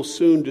able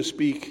soon to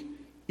speak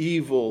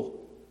evil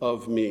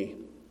of me.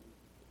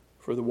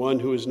 For the one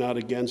who is not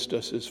against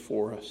us is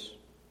for us."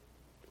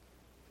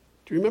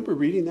 Do you remember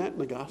reading that in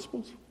the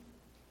Gospels?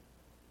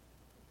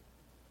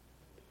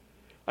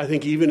 I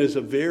think even as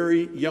a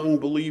very young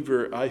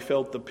believer, I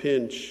felt the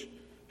pinch.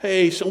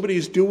 Hey,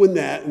 somebody's doing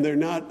that and they're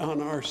not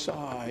on our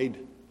side.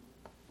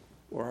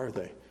 Or are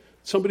they?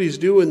 Somebody's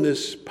doing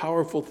this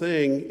powerful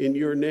thing in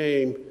your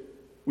name.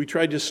 We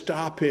tried to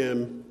stop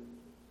him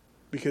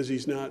because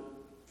he's not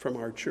from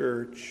our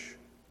church.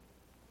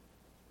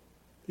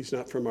 He's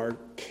not from our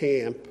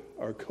camp,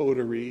 our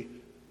coterie.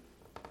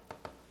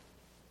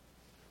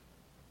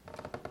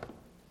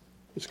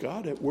 Is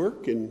God at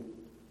work in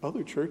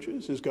other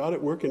churches? Is God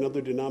at work in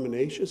other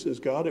denominations? Is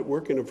God at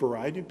work in a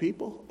variety of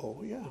people?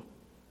 Oh, yeah.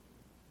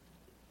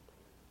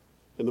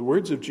 And the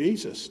words of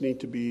Jesus need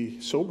to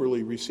be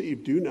soberly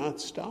received. Do not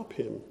stop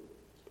him.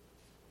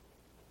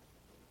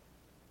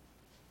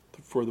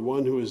 For the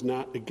one who is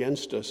not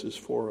against us is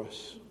for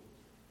us.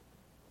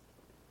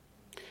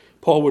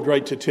 Paul would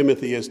write to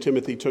Timothy as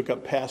Timothy took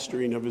up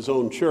pastoring of his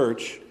own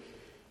church.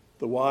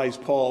 The wise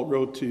Paul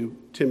wrote to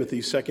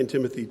Timothy, 2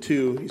 Timothy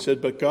 2, he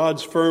said, "But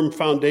God's firm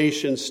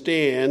foundation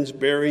stands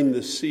bearing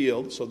the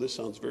seal." So this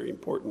sounds very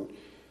important.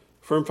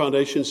 Firm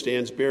foundation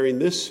stands bearing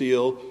this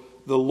seal: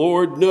 "The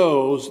Lord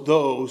knows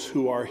those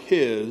who are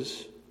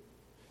his,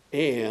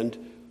 and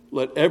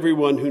let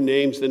everyone who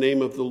names the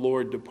name of the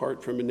Lord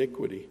depart from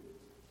iniquity."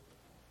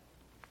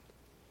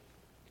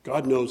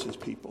 God knows his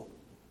people.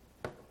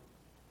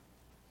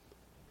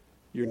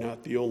 You're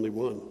not the only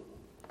one.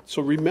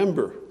 So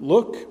remember,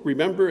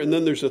 remember, and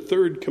then there's a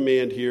third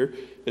command here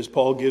as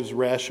Paul gives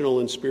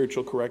rational and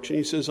spiritual correction.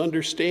 He says,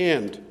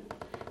 understand.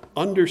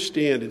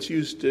 Understand. It's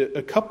used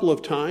a couple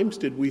of times.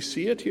 Did we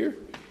see it here?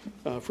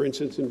 For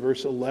instance, in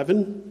verse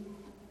 11.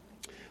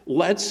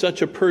 Let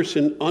such a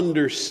person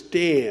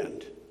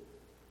understand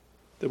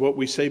that what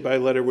we say by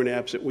letter when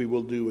absent, we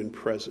will do in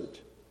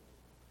present.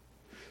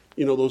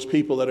 Those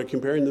people that are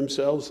comparing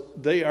themselves,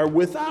 they are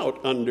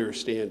without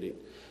understanding.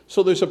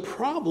 So there's a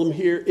problem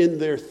here in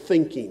their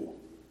thinking.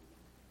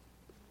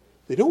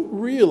 They don't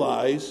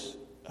realize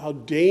how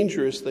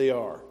dangerous they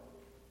are.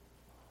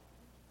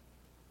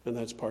 And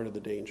that's part of the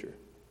danger.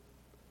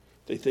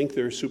 They think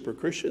they're super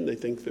Christian. They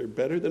think they're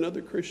better than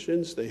other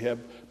Christians. They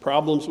have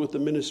problems with the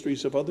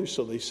ministries of others,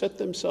 so they set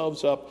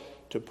themselves up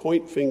to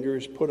point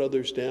fingers, put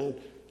others down.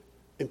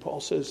 And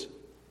Paul says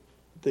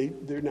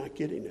they're not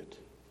getting it.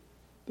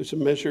 There's a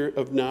measure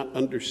of not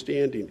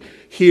understanding.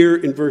 Here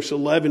in verse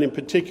 11 in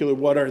particular,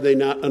 what are they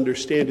not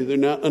understanding? They're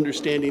not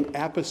understanding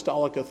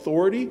apostolic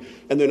authority,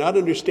 and they're not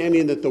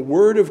understanding that the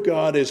Word of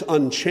God is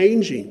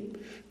unchanging.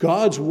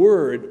 God's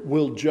word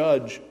will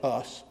judge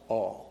us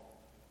all.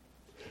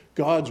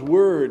 God's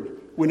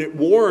word, when it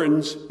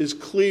warns, is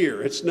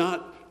clear. It's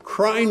not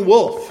crying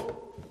wolf.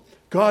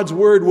 God's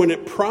word, when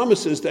it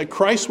promises that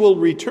Christ will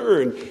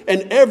return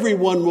and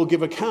everyone will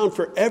give account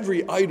for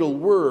every idle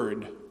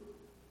word.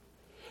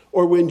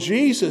 Or when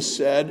Jesus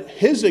said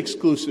his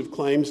exclusive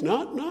claims,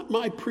 not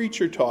my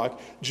preacher talk,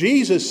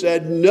 Jesus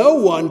said, no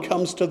one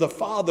comes to the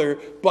Father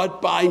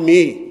but by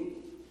me.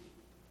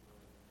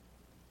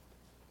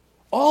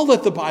 All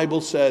that the Bible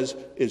says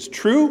is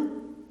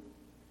true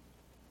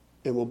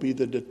and will be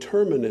the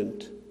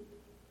determinant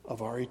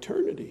of our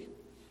eternity.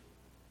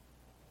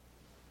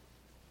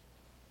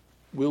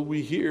 Will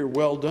we hear,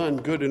 well done,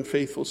 good and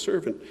faithful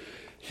servant?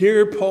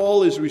 Here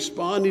Paul is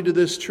responding to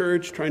this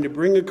church, trying to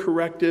bring a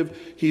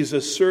corrective. He's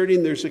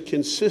asserting there's a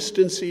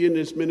consistency in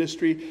his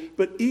ministry,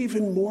 but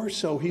even more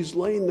so, he's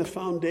laying the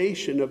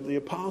foundation of the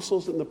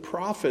apostles and the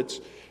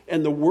prophets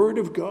and the word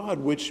of God,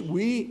 which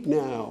we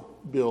now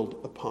build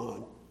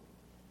upon.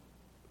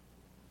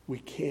 We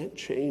can't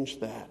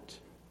change that.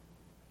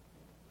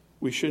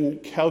 We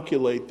shouldn't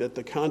calculate that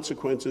the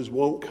consequences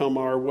won't come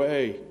our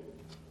way.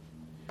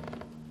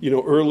 You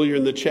know, earlier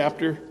in the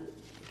chapter,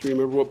 do you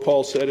remember what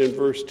Paul said in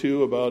verse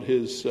 2 about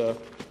his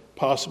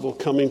possible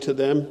coming to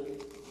them?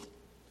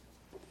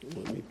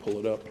 Let me pull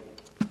it up.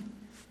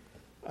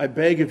 I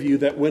beg of you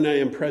that when I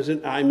am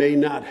present, I may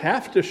not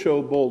have to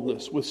show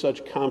boldness with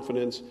such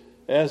confidence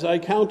as I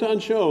count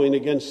on showing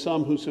against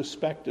some who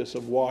suspect us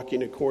of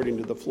walking according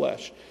to the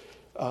flesh.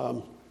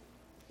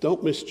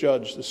 Don't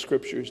misjudge the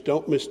scriptures.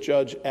 Don't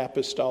misjudge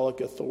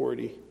apostolic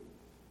authority.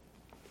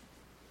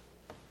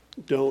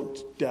 Don't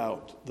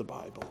doubt the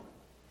Bible.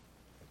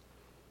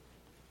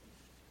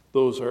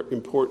 Those are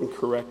important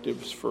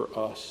correctives for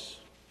us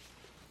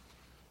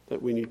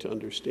that we need to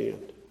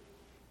understand.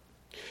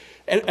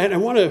 And I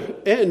want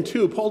to end,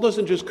 too. Paul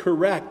doesn't just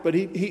correct, but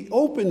he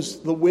opens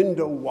the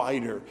window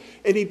wider.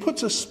 And he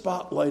puts a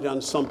spotlight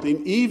on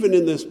something, even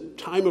in this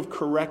time of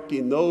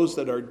correcting those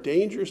that are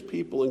dangerous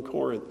people in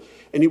Corinth.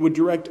 And he would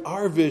direct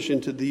our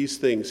vision to these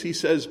things. He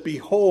says,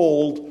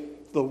 behold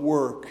the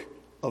work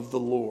of the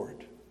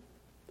Lord.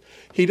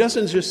 He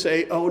doesn't just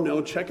say, oh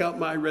no, check out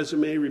my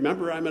resume.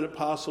 Remember, I'm an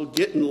apostle.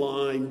 Get in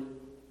line.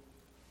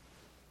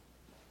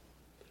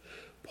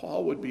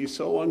 Paul would be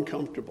so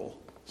uncomfortable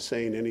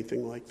saying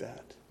anything like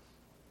that.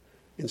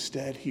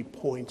 Instead, he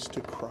points to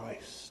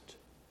Christ,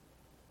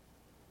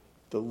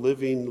 the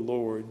living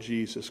Lord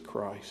Jesus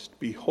Christ.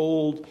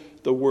 Behold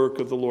the work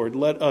of the Lord.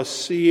 Let us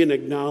see and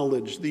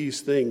acknowledge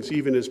these things,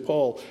 even as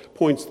Paul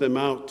points them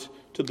out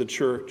to the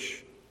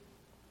church.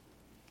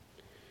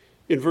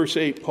 In verse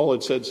 8, Paul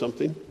had said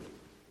something.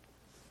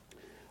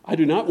 I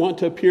do not want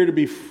to appear to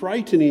be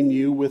frightening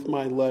you with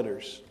my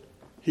letters.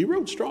 He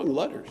wrote strong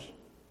letters.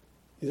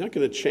 He's not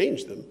going to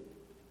change them.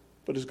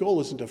 But his goal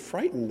isn't to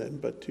frighten them,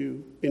 but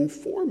to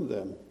inform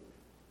them.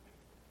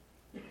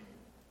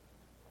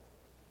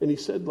 And he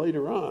said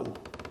later on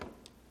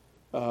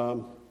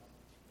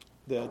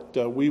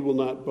that we will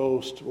not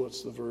boast.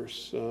 What's the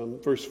verse?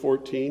 Verse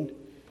 14.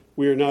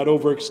 We are not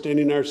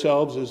overextending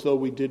ourselves as though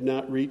we did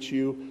not reach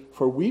you,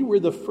 for we were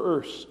the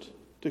first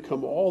to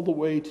come all the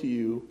way to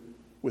you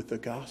with the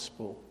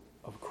gospel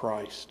of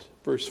Christ.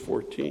 Verse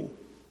 14.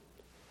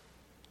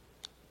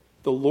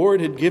 The Lord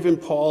had given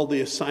Paul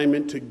the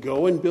assignment to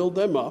go and build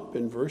them up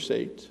in verse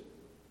 8.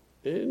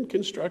 And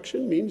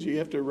construction means you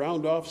have to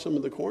round off some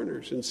of the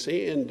corners and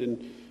sand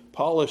and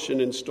polish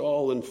and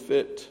install and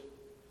fit.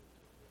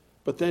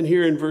 But then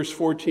here in verse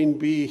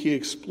 14b, he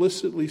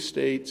explicitly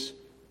states,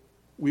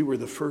 we were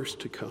the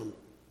first to come.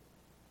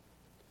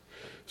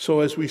 So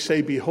as we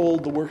say,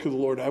 behold the work of the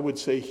Lord, I would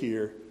say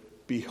here,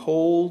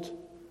 behold,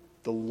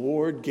 the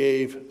Lord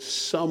gave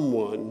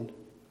someone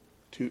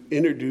to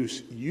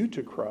introduce you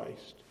to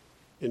Christ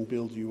and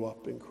build you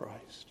up in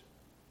Christ.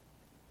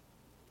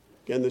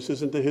 Again, this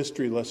isn't the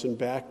history lesson.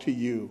 Back to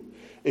you.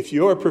 If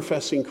you're a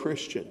professing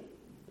Christian,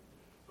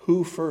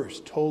 who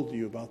first told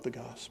you about the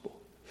gospel?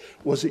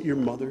 Was it your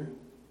mother?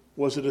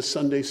 Was it a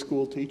Sunday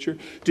school teacher?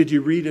 Did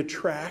you read a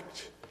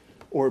tract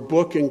or a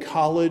book in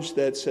college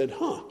that said,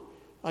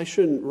 I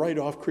shouldn't write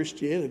off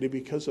Christianity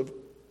because of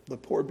the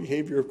poor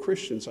behavior of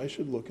Christians. I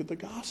should look at the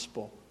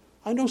gospel.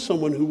 I know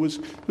someone whose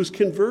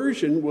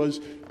conversion was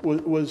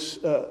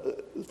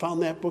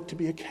found that book to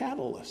be a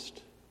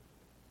catalyst.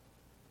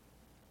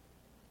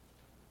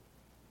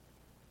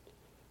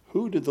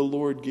 Who did the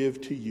Lord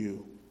give to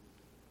you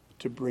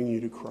to bring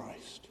you to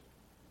Christ?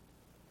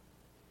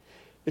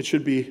 It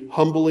should be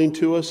humbling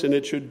to us, and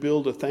it should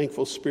build a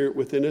thankful spirit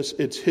within us.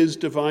 It's his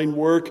divine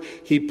work.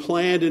 He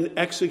planned and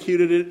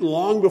executed it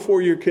long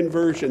before your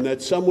conversion,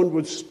 that someone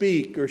would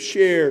speak or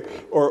share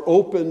or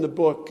open the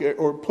book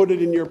or put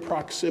it in your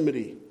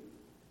proximity.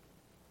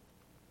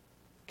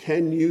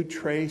 Can you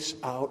trace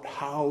out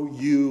how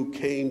you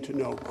came to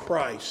know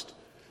Christ?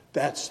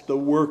 That's the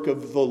work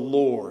of the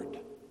Lord.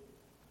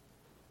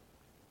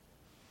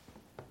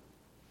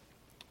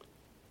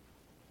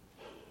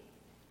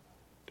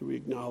 Do we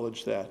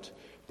acknowledge that?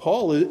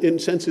 Paul, in a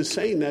sense, is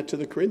saying that to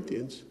the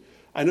Corinthians.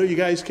 I know you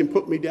guys can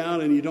put me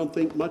down and you don't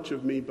think much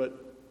of me,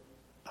 but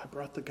I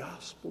brought the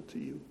gospel to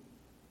you.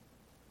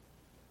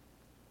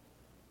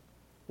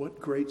 What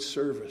great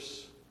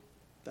service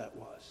that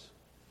was.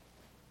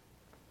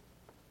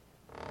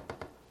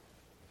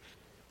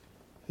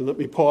 And let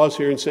me pause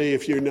here and say,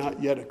 if you're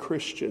not yet a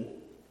Christian,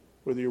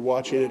 whether you're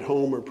watching at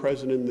home or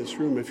present in this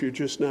room, if you're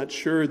just not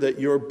sure that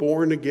you're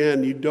born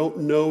again, you don't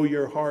know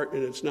your heart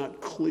and it's not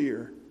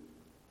clear,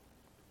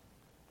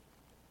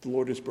 the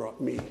Lord has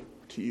brought me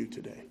to you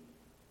today.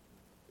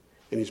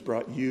 And he's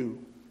brought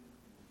you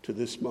to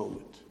this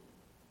moment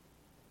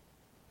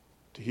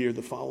to hear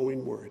the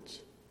following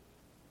words.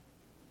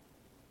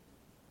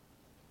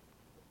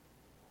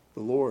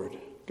 The Lord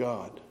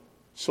God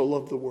so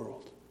loved the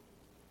world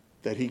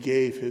that he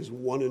gave his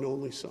one and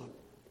only Son,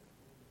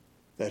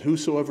 that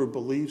whosoever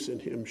believes in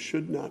him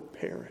should not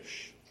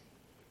perish,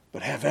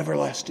 but have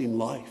everlasting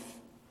life.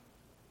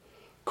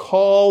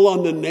 Call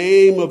on the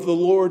name of the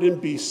Lord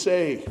and be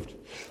saved.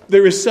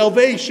 There is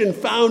salvation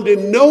found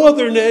in no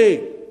other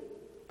name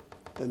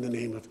than the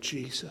name of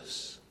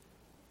Jesus.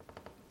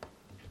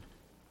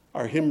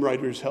 Our hymn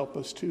writers help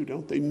us too,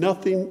 don't they?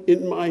 Nothing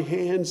in my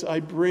hands I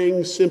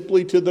bring,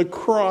 simply to the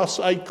cross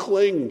I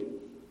cling.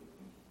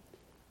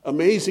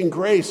 Amazing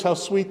grace, how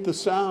sweet the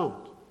sound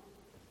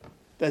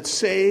that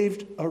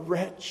saved a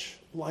wretch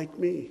like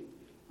me.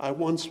 I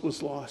once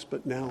was lost,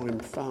 but now am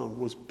found,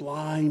 was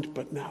blind,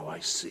 but now I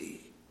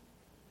see.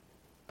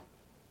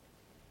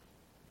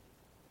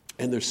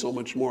 And there's so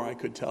much more I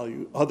could tell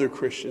you, other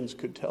Christians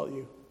could tell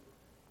you,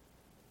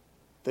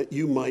 that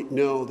you might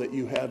know that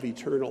you have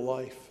eternal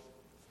life.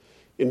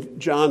 In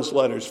John's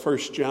letters, 1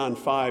 John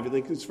 5, I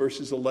think it's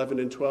verses 11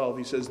 and 12,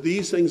 he says,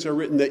 these things are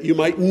written that you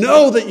might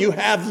know that you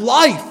have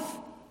life.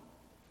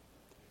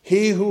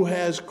 He who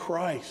has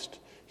Christ,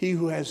 he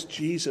who has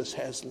Jesus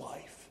has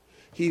life.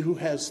 He who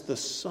has the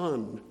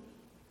Son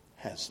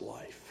has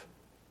life.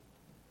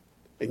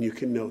 And you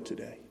can know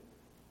today,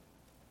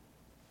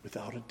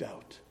 without a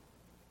doubt.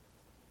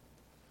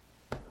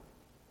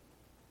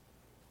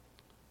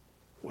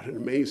 What an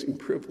amazing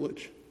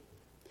privilege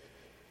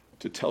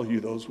to tell you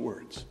those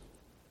words.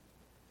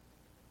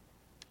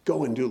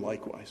 Go and do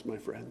likewise, my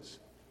friends.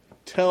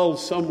 Tell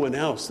someone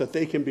else that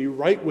they can be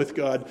right with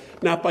God,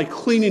 not by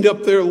cleaning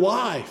up their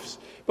lives,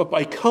 but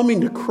by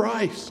coming to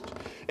Christ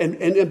and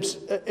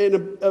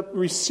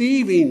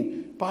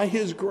receiving by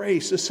his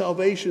grace a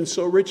salvation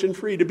so rich and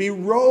free, to be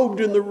robed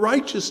in the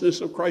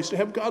righteousness of Christ, to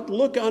have God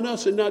look on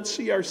us and not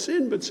see our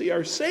sin, but see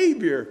our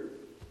Savior,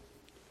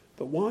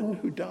 the one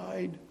who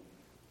died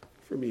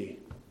for me.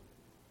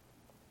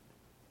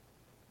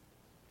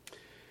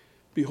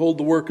 Behold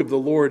the work of the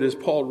Lord, as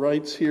Paul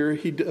writes here.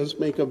 He does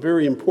make a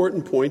very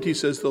important point. He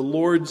says the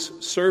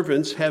Lord's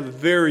servants have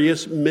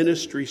various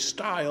ministry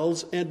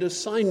styles and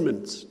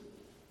assignments.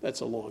 That's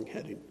a long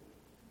heading.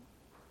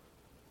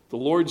 The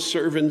Lord's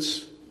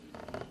servants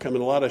come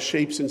in a lot of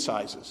shapes and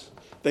sizes.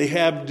 They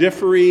have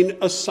differing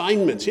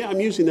assignments. Yeah, I'm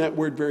using that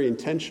word very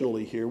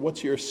intentionally here.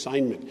 What's your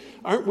assignment?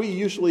 Aren't we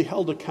usually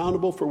held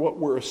accountable for what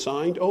we're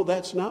assigned? Oh,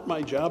 that's not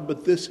my job,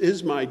 but this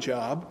is my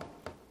job.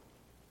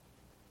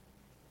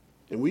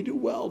 And we do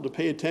well to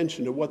pay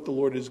attention to what the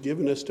Lord has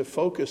given us to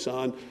focus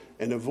on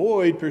and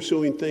avoid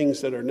pursuing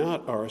things that are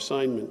not our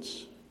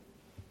assignments.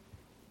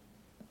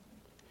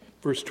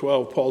 Verse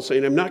 12, Paul's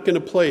saying, I'm not going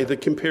to play the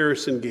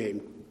comparison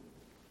game.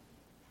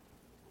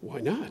 Why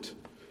not?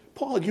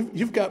 Paul,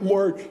 you've got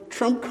more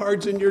trump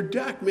cards in your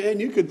deck, man.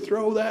 You could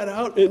throw that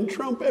out and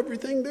trump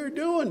everything they're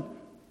doing.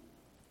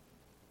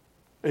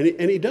 And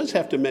he does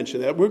have to mention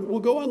that. We'll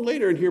go on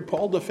later and hear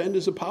Paul defend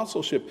his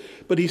apostleship.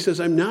 But he says,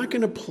 I'm not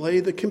going to play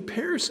the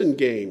comparison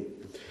game.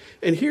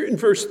 And here in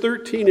verse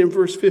 13 and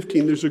verse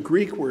 15, there's a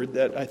Greek word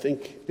that I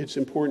think it's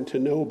important to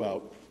know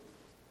about.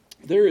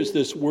 There is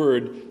this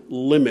word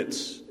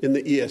limits in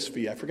the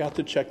ESV. I forgot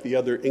to check the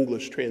other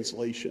English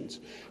translations.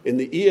 In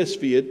the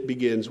ESV, it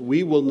begins,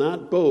 we will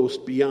not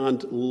boast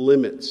beyond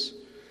limits.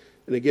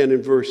 And again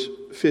in verse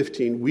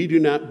 15, we do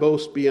not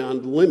boast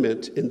beyond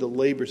limit in the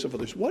labors of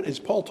others. What is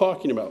Paul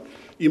talking about?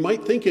 You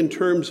might think in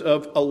terms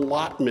of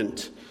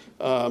allotment.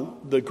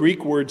 The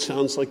Greek word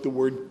sounds like the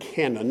word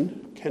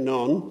canon,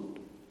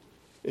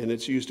 and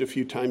it's used a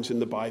few times in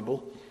the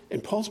Bible.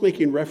 And Paul's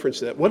making reference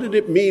to that. What did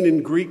it mean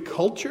in Greek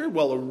culture?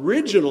 Well,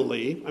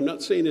 originally, I'm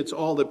not saying it's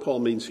all that Paul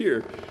means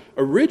here.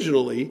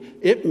 Originally,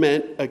 it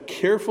meant a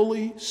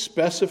carefully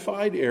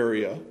specified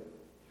area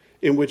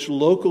in which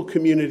local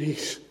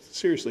communities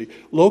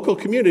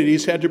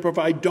had to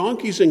provide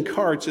donkeys and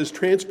carts as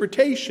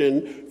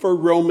transportation for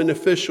Roman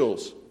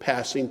officials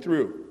passing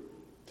through.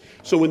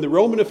 So when the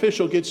Roman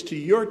official gets to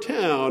your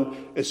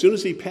town, as soon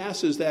as he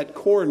passes that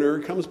corner,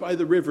 comes by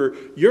the river,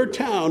 your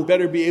town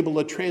better be able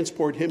to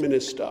transport him and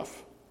his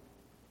stuff.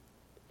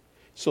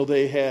 So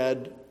they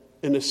had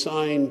an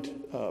assigned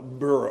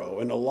borough,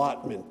 an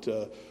allotment,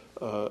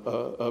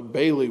 a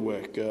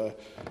bailiwick,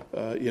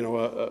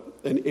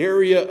 an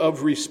area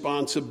of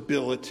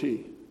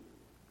responsibility.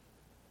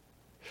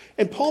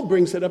 And Paul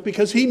brings that up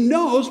because he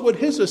knows what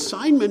his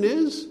assignment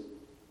is.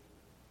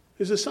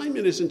 His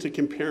assignment isn't to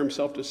compare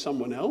himself to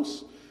someone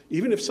else.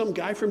 Even if some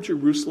guy from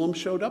Jerusalem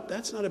showed up,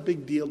 that's not a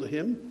big deal to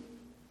him. Do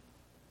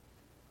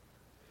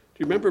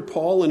you remember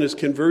Paul and his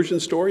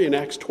conversion story in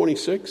Acts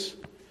 26?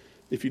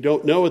 If you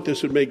don't know it,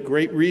 this would make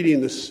great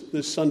reading this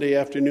Sunday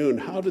afternoon.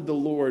 How did the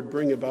Lord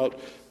bring about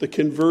the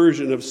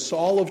conversion of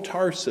Saul of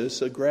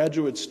Tarsus, a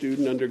graduate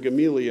student under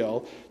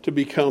Gamaliel, to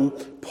become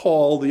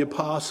Paul the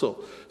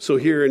Apostle? So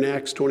here in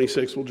Acts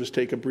 26, we'll just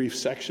take a brief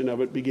section of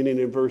it, beginning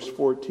in verse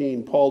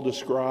 14. Paul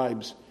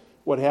describes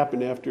what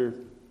happened after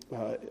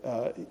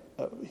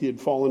he had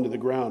fallen to the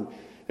ground.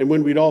 And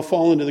when we'd all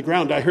fallen to the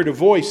ground, I heard a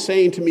voice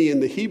saying to me in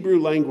the Hebrew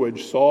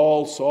language,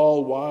 "Saul,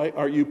 Saul, why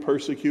are you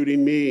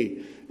persecuting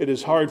me? It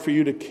is hard for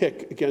you to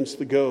kick against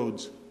the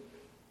goads."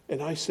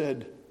 And I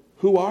said,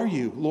 "Who are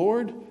you,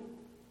 Lord?"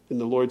 And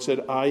the Lord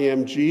said, "I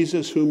am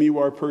Jesus whom you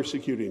are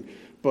persecuting.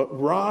 But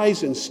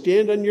rise and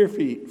stand on your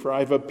feet, for I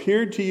have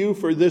appeared to you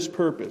for this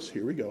purpose."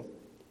 Here we go.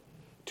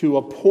 "To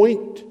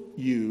appoint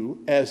you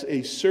as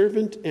a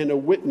servant and a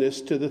witness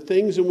to the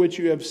things in which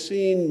you have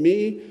seen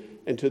me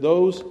and to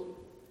those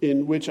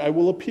in which I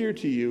will appear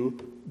to you,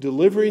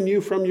 delivering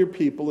you from your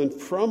people and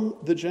from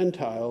the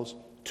Gentiles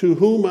to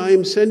whom I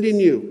am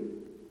sending you,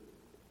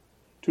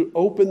 to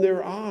open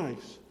their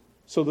eyes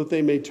so that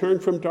they may turn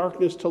from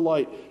darkness to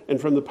light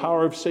and from the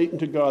power of Satan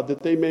to God,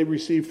 that they may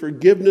receive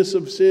forgiveness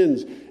of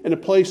sins and a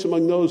place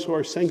among those who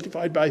are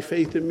sanctified by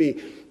faith in me."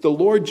 The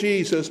Lord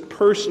Jesus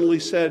personally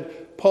said,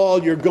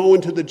 "Paul, you're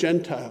going to the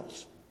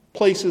Gentiles."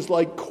 Places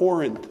like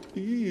Corinth.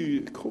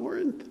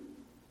 Corinth.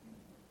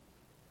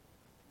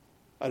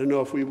 I don't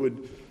know if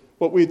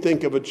what we'd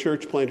think of a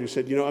church planter who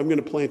said, I'm going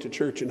to plant a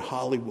church in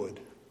Hollywood.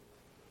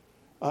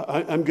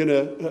 I'm going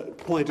to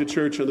plant a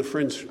church on the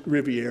French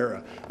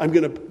Riviera. I'm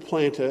going to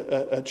plant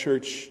a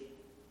church,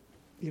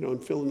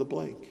 and fill in the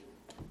blank.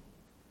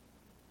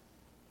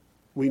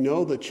 We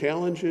know the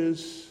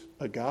challenges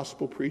a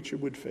gospel preacher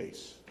would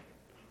face.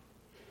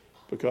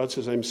 But God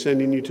says, "I'm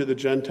sending you to the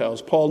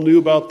Gentiles." Paul knew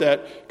about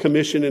that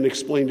commission and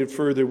explained it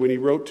further when he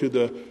wrote to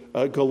the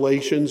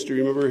Galatians. Do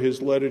you remember his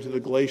letter to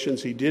the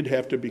Galatians? He did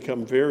have to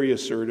become very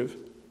assertive.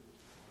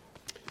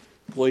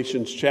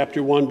 Galatians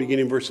chapter 1,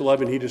 beginning verse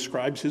 11, he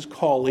describes his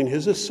calling,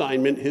 his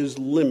assignment, his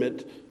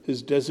limit,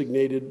 his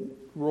designated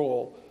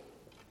role.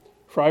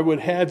 "For I would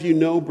have you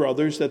know,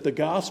 brothers, that the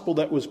gospel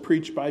that was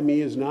preached by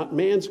me is not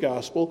man's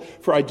gospel.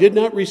 For I did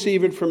not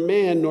receive it from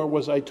man, nor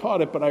was I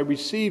taught it, but I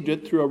received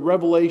it through a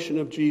revelation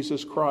of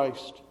Jesus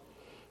Christ.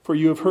 For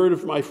you have heard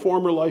of my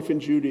former life in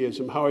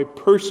Judaism, how I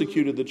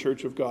persecuted the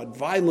church of God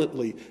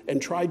violently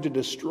and tried to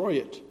destroy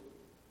it.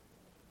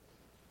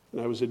 And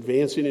I was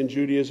advancing in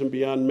Judaism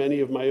beyond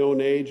many of my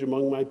own age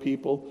among my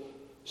people.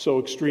 So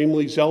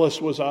extremely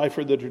zealous was I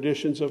for the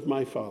traditions of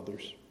my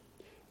fathers.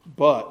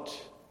 But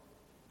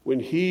when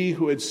he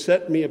who had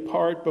set me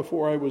apart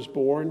before I was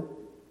born,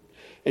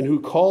 and who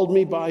called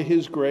me by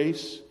his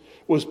grace,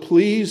 was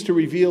pleased to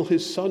reveal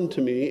his Son to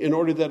me in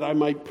order that I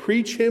might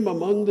preach him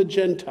among the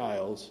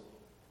Gentiles,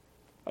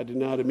 I did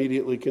not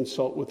immediately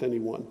consult with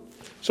anyone."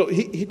 So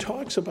he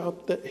talks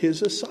about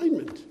his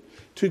assignment,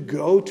 to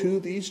go to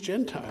these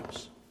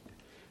Gentiles.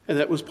 And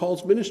that was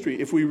Paul's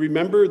ministry. If we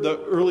remember the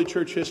early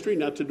church history,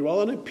 not to dwell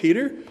on it,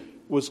 Peter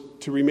was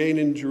to remain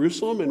in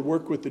Jerusalem and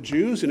work with the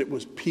Jews, and it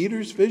was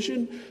Peter's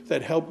vision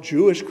that helped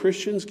Jewish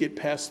Christians get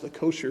past the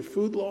kosher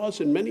food laws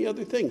and many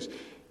other things.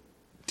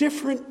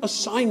 Different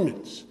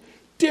assignments,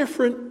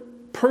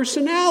 different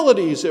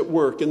personalities at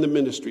work in the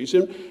ministries,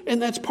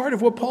 and that's part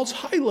of what Paul's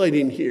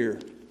highlighting here.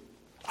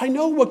 I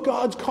know what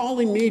God's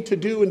calling me to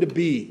do and to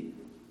be.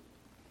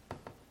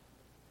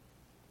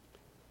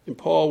 And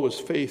Paul was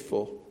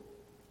faithful.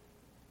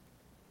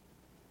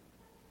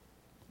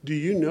 Do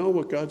you know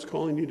what God's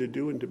calling you to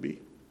do and to be?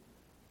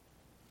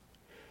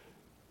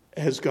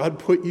 Has God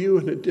put you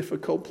in a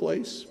difficult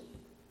place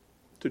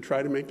to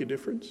try to make a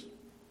difference?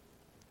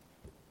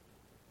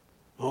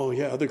 Oh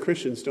yeah, other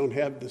Christians don't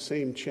have the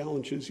same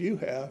challenges you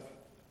have.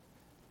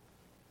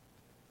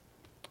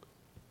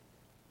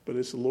 But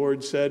as the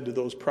Lord said to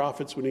those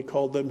prophets when he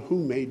called them, "Who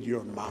made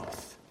your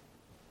mouth?"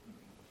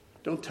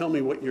 Don't tell me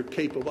what you're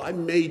capable of. I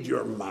made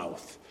your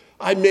mouth.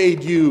 I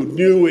made you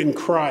new in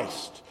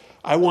Christ.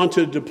 I want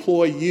to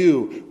deploy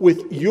you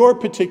with your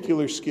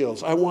particular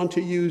skills. I want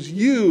to use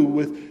you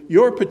with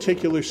your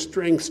particular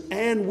strengths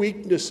and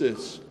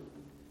weaknesses.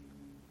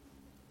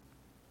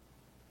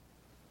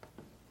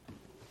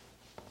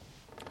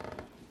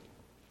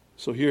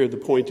 So here the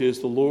point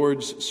is, the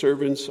Lord's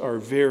servants are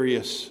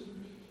various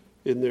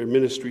in their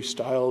ministry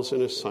styles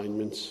and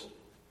assignments.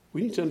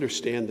 We need to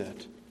understand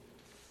that.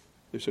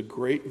 There's a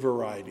great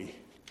variety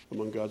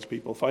among God's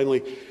people.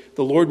 Finally,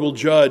 the Lord will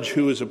judge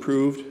who is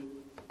approved.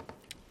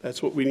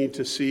 That's what we need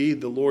to see,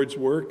 the Lord's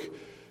work.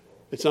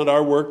 It's not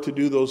our work to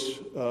do those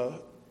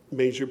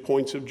major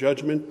points of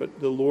judgment,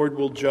 but the Lord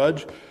will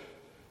judge.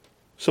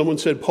 Someone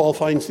said Paul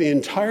finds the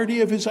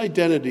entirety of his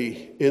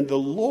identity in the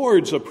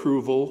Lord's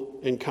approval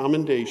and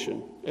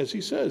commendation, as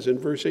he says in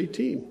verse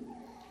 18.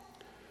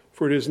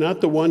 "For it is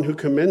not the one who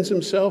commends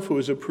himself who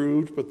is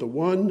approved, but the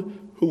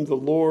one whom the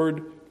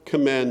Lord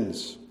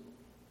commends."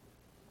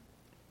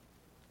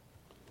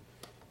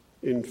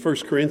 In 1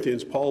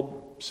 Corinthians,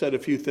 Paul said a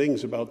few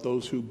things about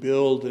those who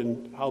build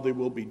and how they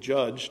will be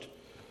judged.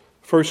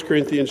 1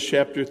 Corinthians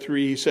chapter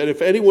 3, he said,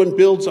 if anyone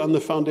builds on the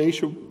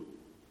foundation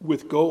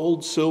with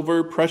gold,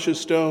 silver,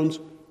 precious stones,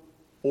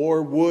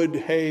 or wood,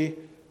 hay,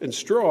 and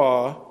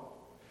straw,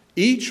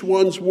 each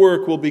one's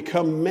work will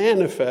become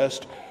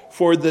manifest,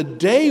 for the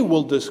day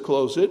will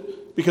disclose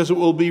it, because it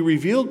will be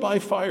revealed by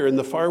fire, and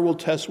the fire will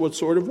test what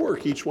sort of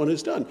work each one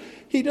has done.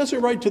 He doesn't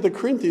write to the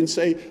Corinthians,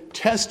 say,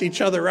 test each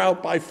other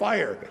out by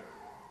fire.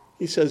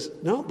 He says,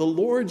 no, the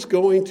Lord's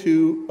going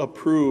to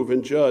approve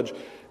and judge.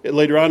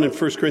 Later on in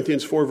 1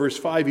 Corinthians 4, verse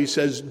 5, he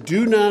says,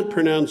 do not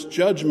pronounce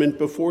judgment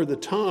before the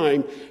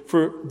time,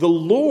 for the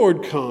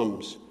Lord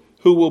comes,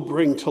 who will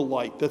bring to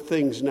light the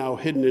things now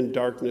hidden in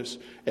darkness,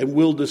 and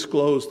will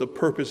disclose the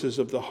purposes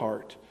of the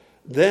heart.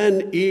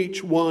 Then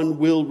each one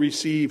will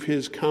receive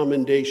his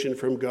commendation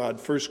from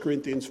God. 1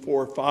 Corinthians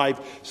 4,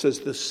 5 says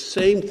the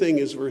same thing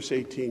as verse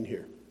 18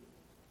 here.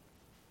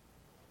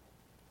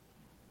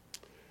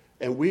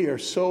 And we are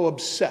so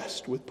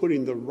obsessed with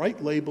putting the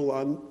right label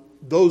on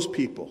those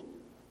people.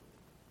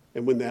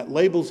 And when that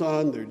label's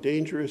on, they're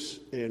dangerous,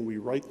 and we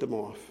write them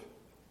off.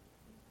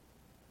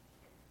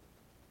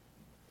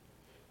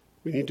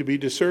 We need to be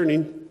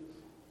discerning.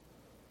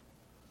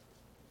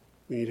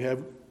 We need to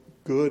have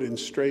good and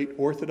straight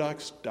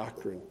orthodox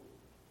doctrine.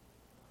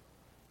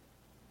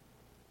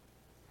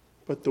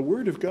 But the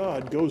Word of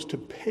God goes to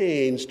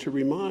pains to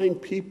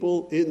remind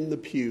people in the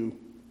pew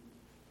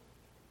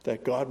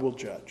that God will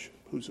judge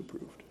who's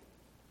approved.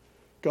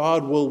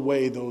 God will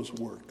weigh those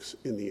works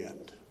in the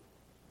end.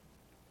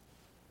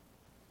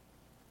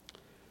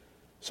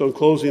 So in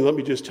closing, let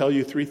me just tell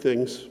you three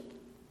things.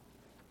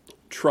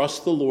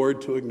 Trust the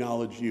Lord to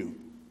acknowledge you.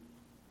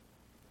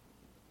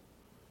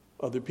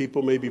 Other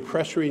people may be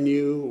pressuring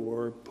you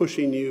or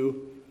pushing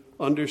you.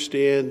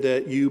 Understand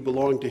that you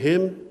belong to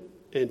Him,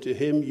 and to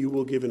Him you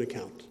will give an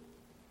account.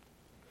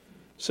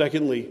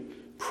 Secondly,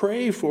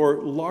 pray for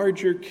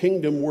larger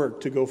kingdom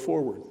work to go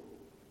forward.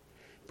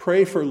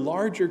 Pray for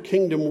larger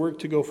kingdom work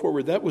to go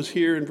forward. That was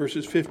here in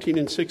verses 15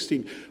 and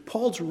 16.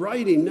 Paul's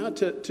writing not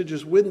to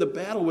just win the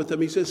battle with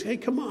them. He says, hey,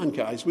 come on,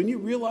 guys. When you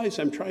realize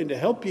I'm trying to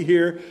help you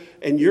here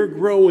and you're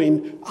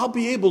growing, I'll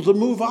be able to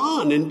move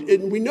on.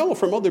 And we know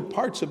from other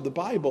parts of the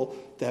Bible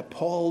that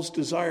Paul's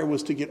desire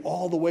was to get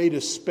all the way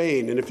to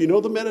Spain. And if you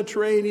know the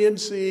Mediterranean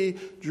Sea,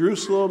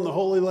 Jerusalem, the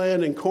Holy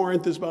Land, and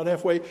Corinth is about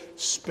halfway,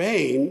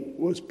 Spain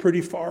was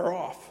pretty far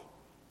off.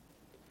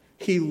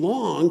 He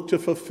longed to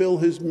fulfill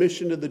his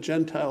mission to the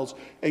Gentiles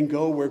and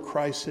go where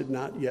Christ had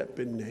not yet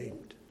been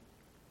named.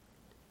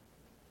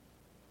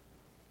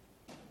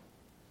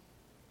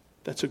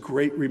 That's a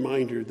great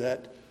reminder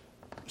that,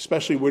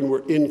 especially when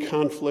we're in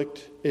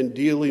conflict and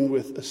dealing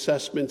with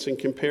assessments and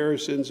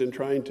comparisons and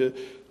trying to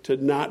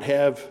not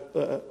have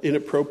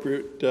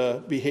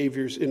inappropriate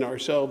behaviors in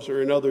ourselves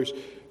or in others,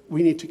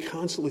 we need to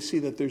constantly see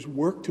that there's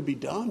work to be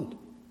done.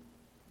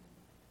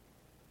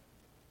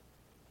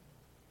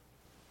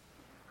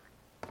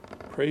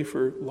 Pray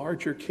for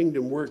larger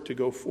kingdom work to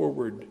go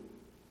forward.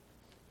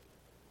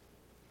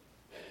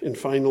 And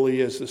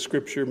finally, as the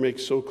scripture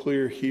makes so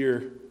clear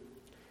here,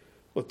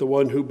 let the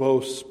one who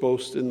boasts,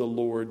 boast in the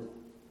Lord.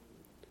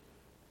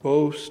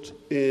 Boast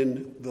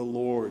in the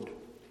Lord.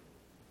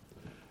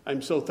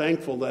 I'm so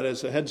thankful that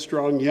as a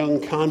headstrong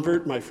young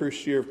convert, my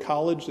first year of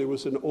college, there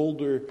was an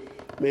older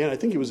man, I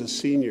think he was a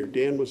senior.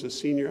 Dan was a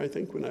senior, I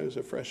think, when I was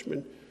a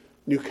freshman.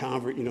 New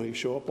convert, you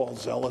show up all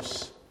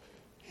zealous.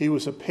 He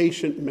was a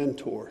patient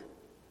mentor.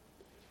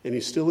 And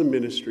he's still in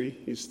ministry.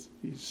 He's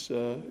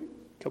a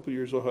couple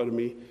years ahead of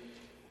me.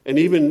 And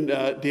even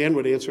Dan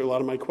would answer a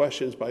lot of my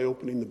questions by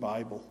opening the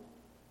Bible.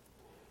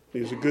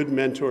 He was a good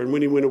mentor. And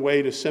when he went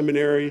away to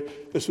seminary,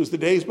 this was the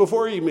days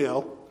before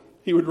email,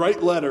 he would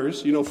write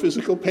letters,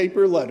 physical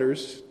paper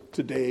letters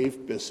to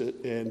Dave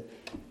Bissett. And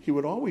he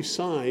would always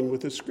sign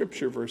with a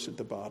scripture verse at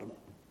the bottom.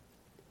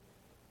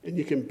 And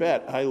you can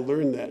bet I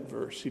learned that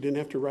verse. He didn't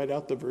have to write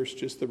out the verse,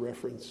 just the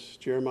reference.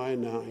 Jeremiah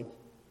 9.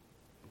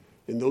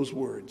 In those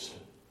words,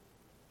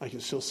 I can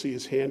still see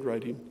his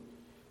handwriting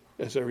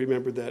as I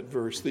remember that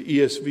verse. The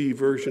ESV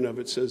version of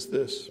it says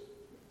this: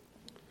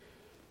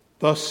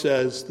 Thus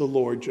says the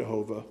Lord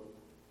Jehovah,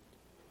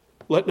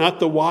 let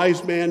not the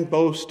wise man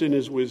boast in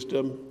his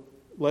wisdom,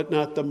 let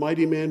not the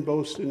mighty man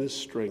boast in his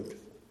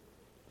strength,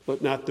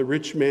 let not the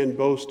rich man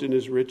boast in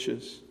his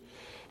riches,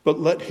 but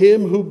let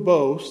him who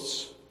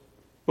boasts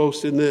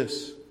boast in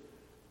this,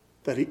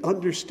 that he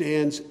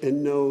understands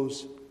and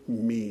knows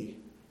me,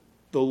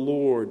 the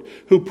Lord,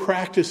 who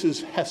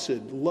practices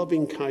hesed,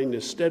 loving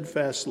kindness,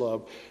 steadfast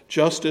love,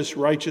 justice,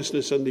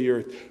 righteousness on the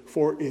earth.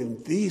 For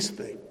in these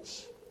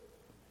things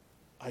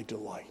I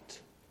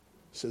delight,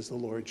 says the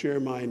Lord.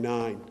 Jeremiah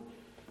 9,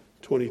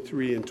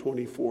 23 and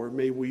 24.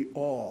 May we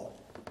all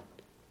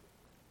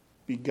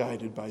be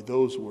guided by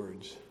those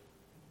words,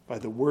 by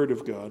the Word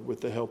of God, with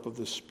the help of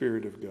the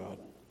Spirit of God.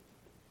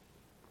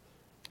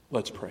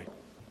 Let's pray.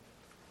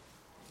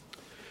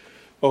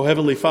 Oh,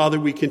 Heavenly Father,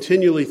 we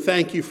continually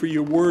thank you for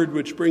your word,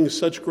 which brings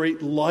such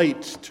great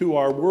light to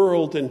our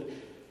world. And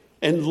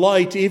and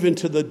light even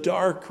to the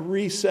dark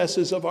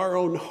recesses of our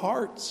own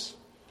hearts.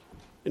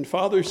 And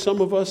Father,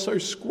 some of us are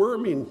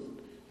squirming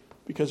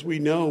because we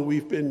know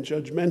we've been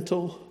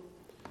judgmental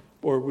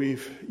or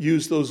we've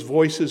used those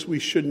voices we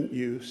shouldn't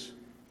use.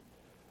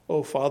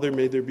 Oh, Father,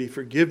 may there be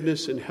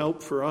forgiveness and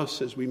help for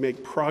us as we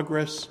make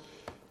progress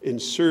in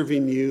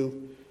serving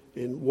you,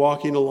 in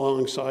walking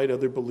alongside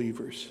other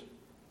believers.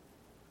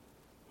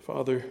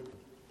 Father,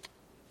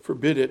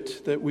 forbid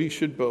it that we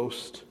should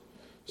boast,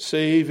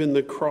 save in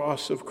the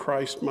cross of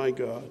Christ my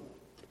God.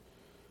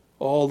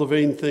 All the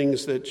vain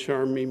things that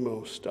charm me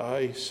most,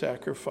 I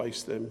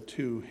sacrifice them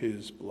to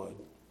his blood.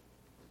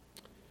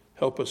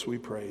 Help us, we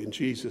pray, in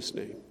Jesus'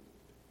 name.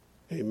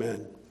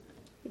 Amen.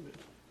 Amen.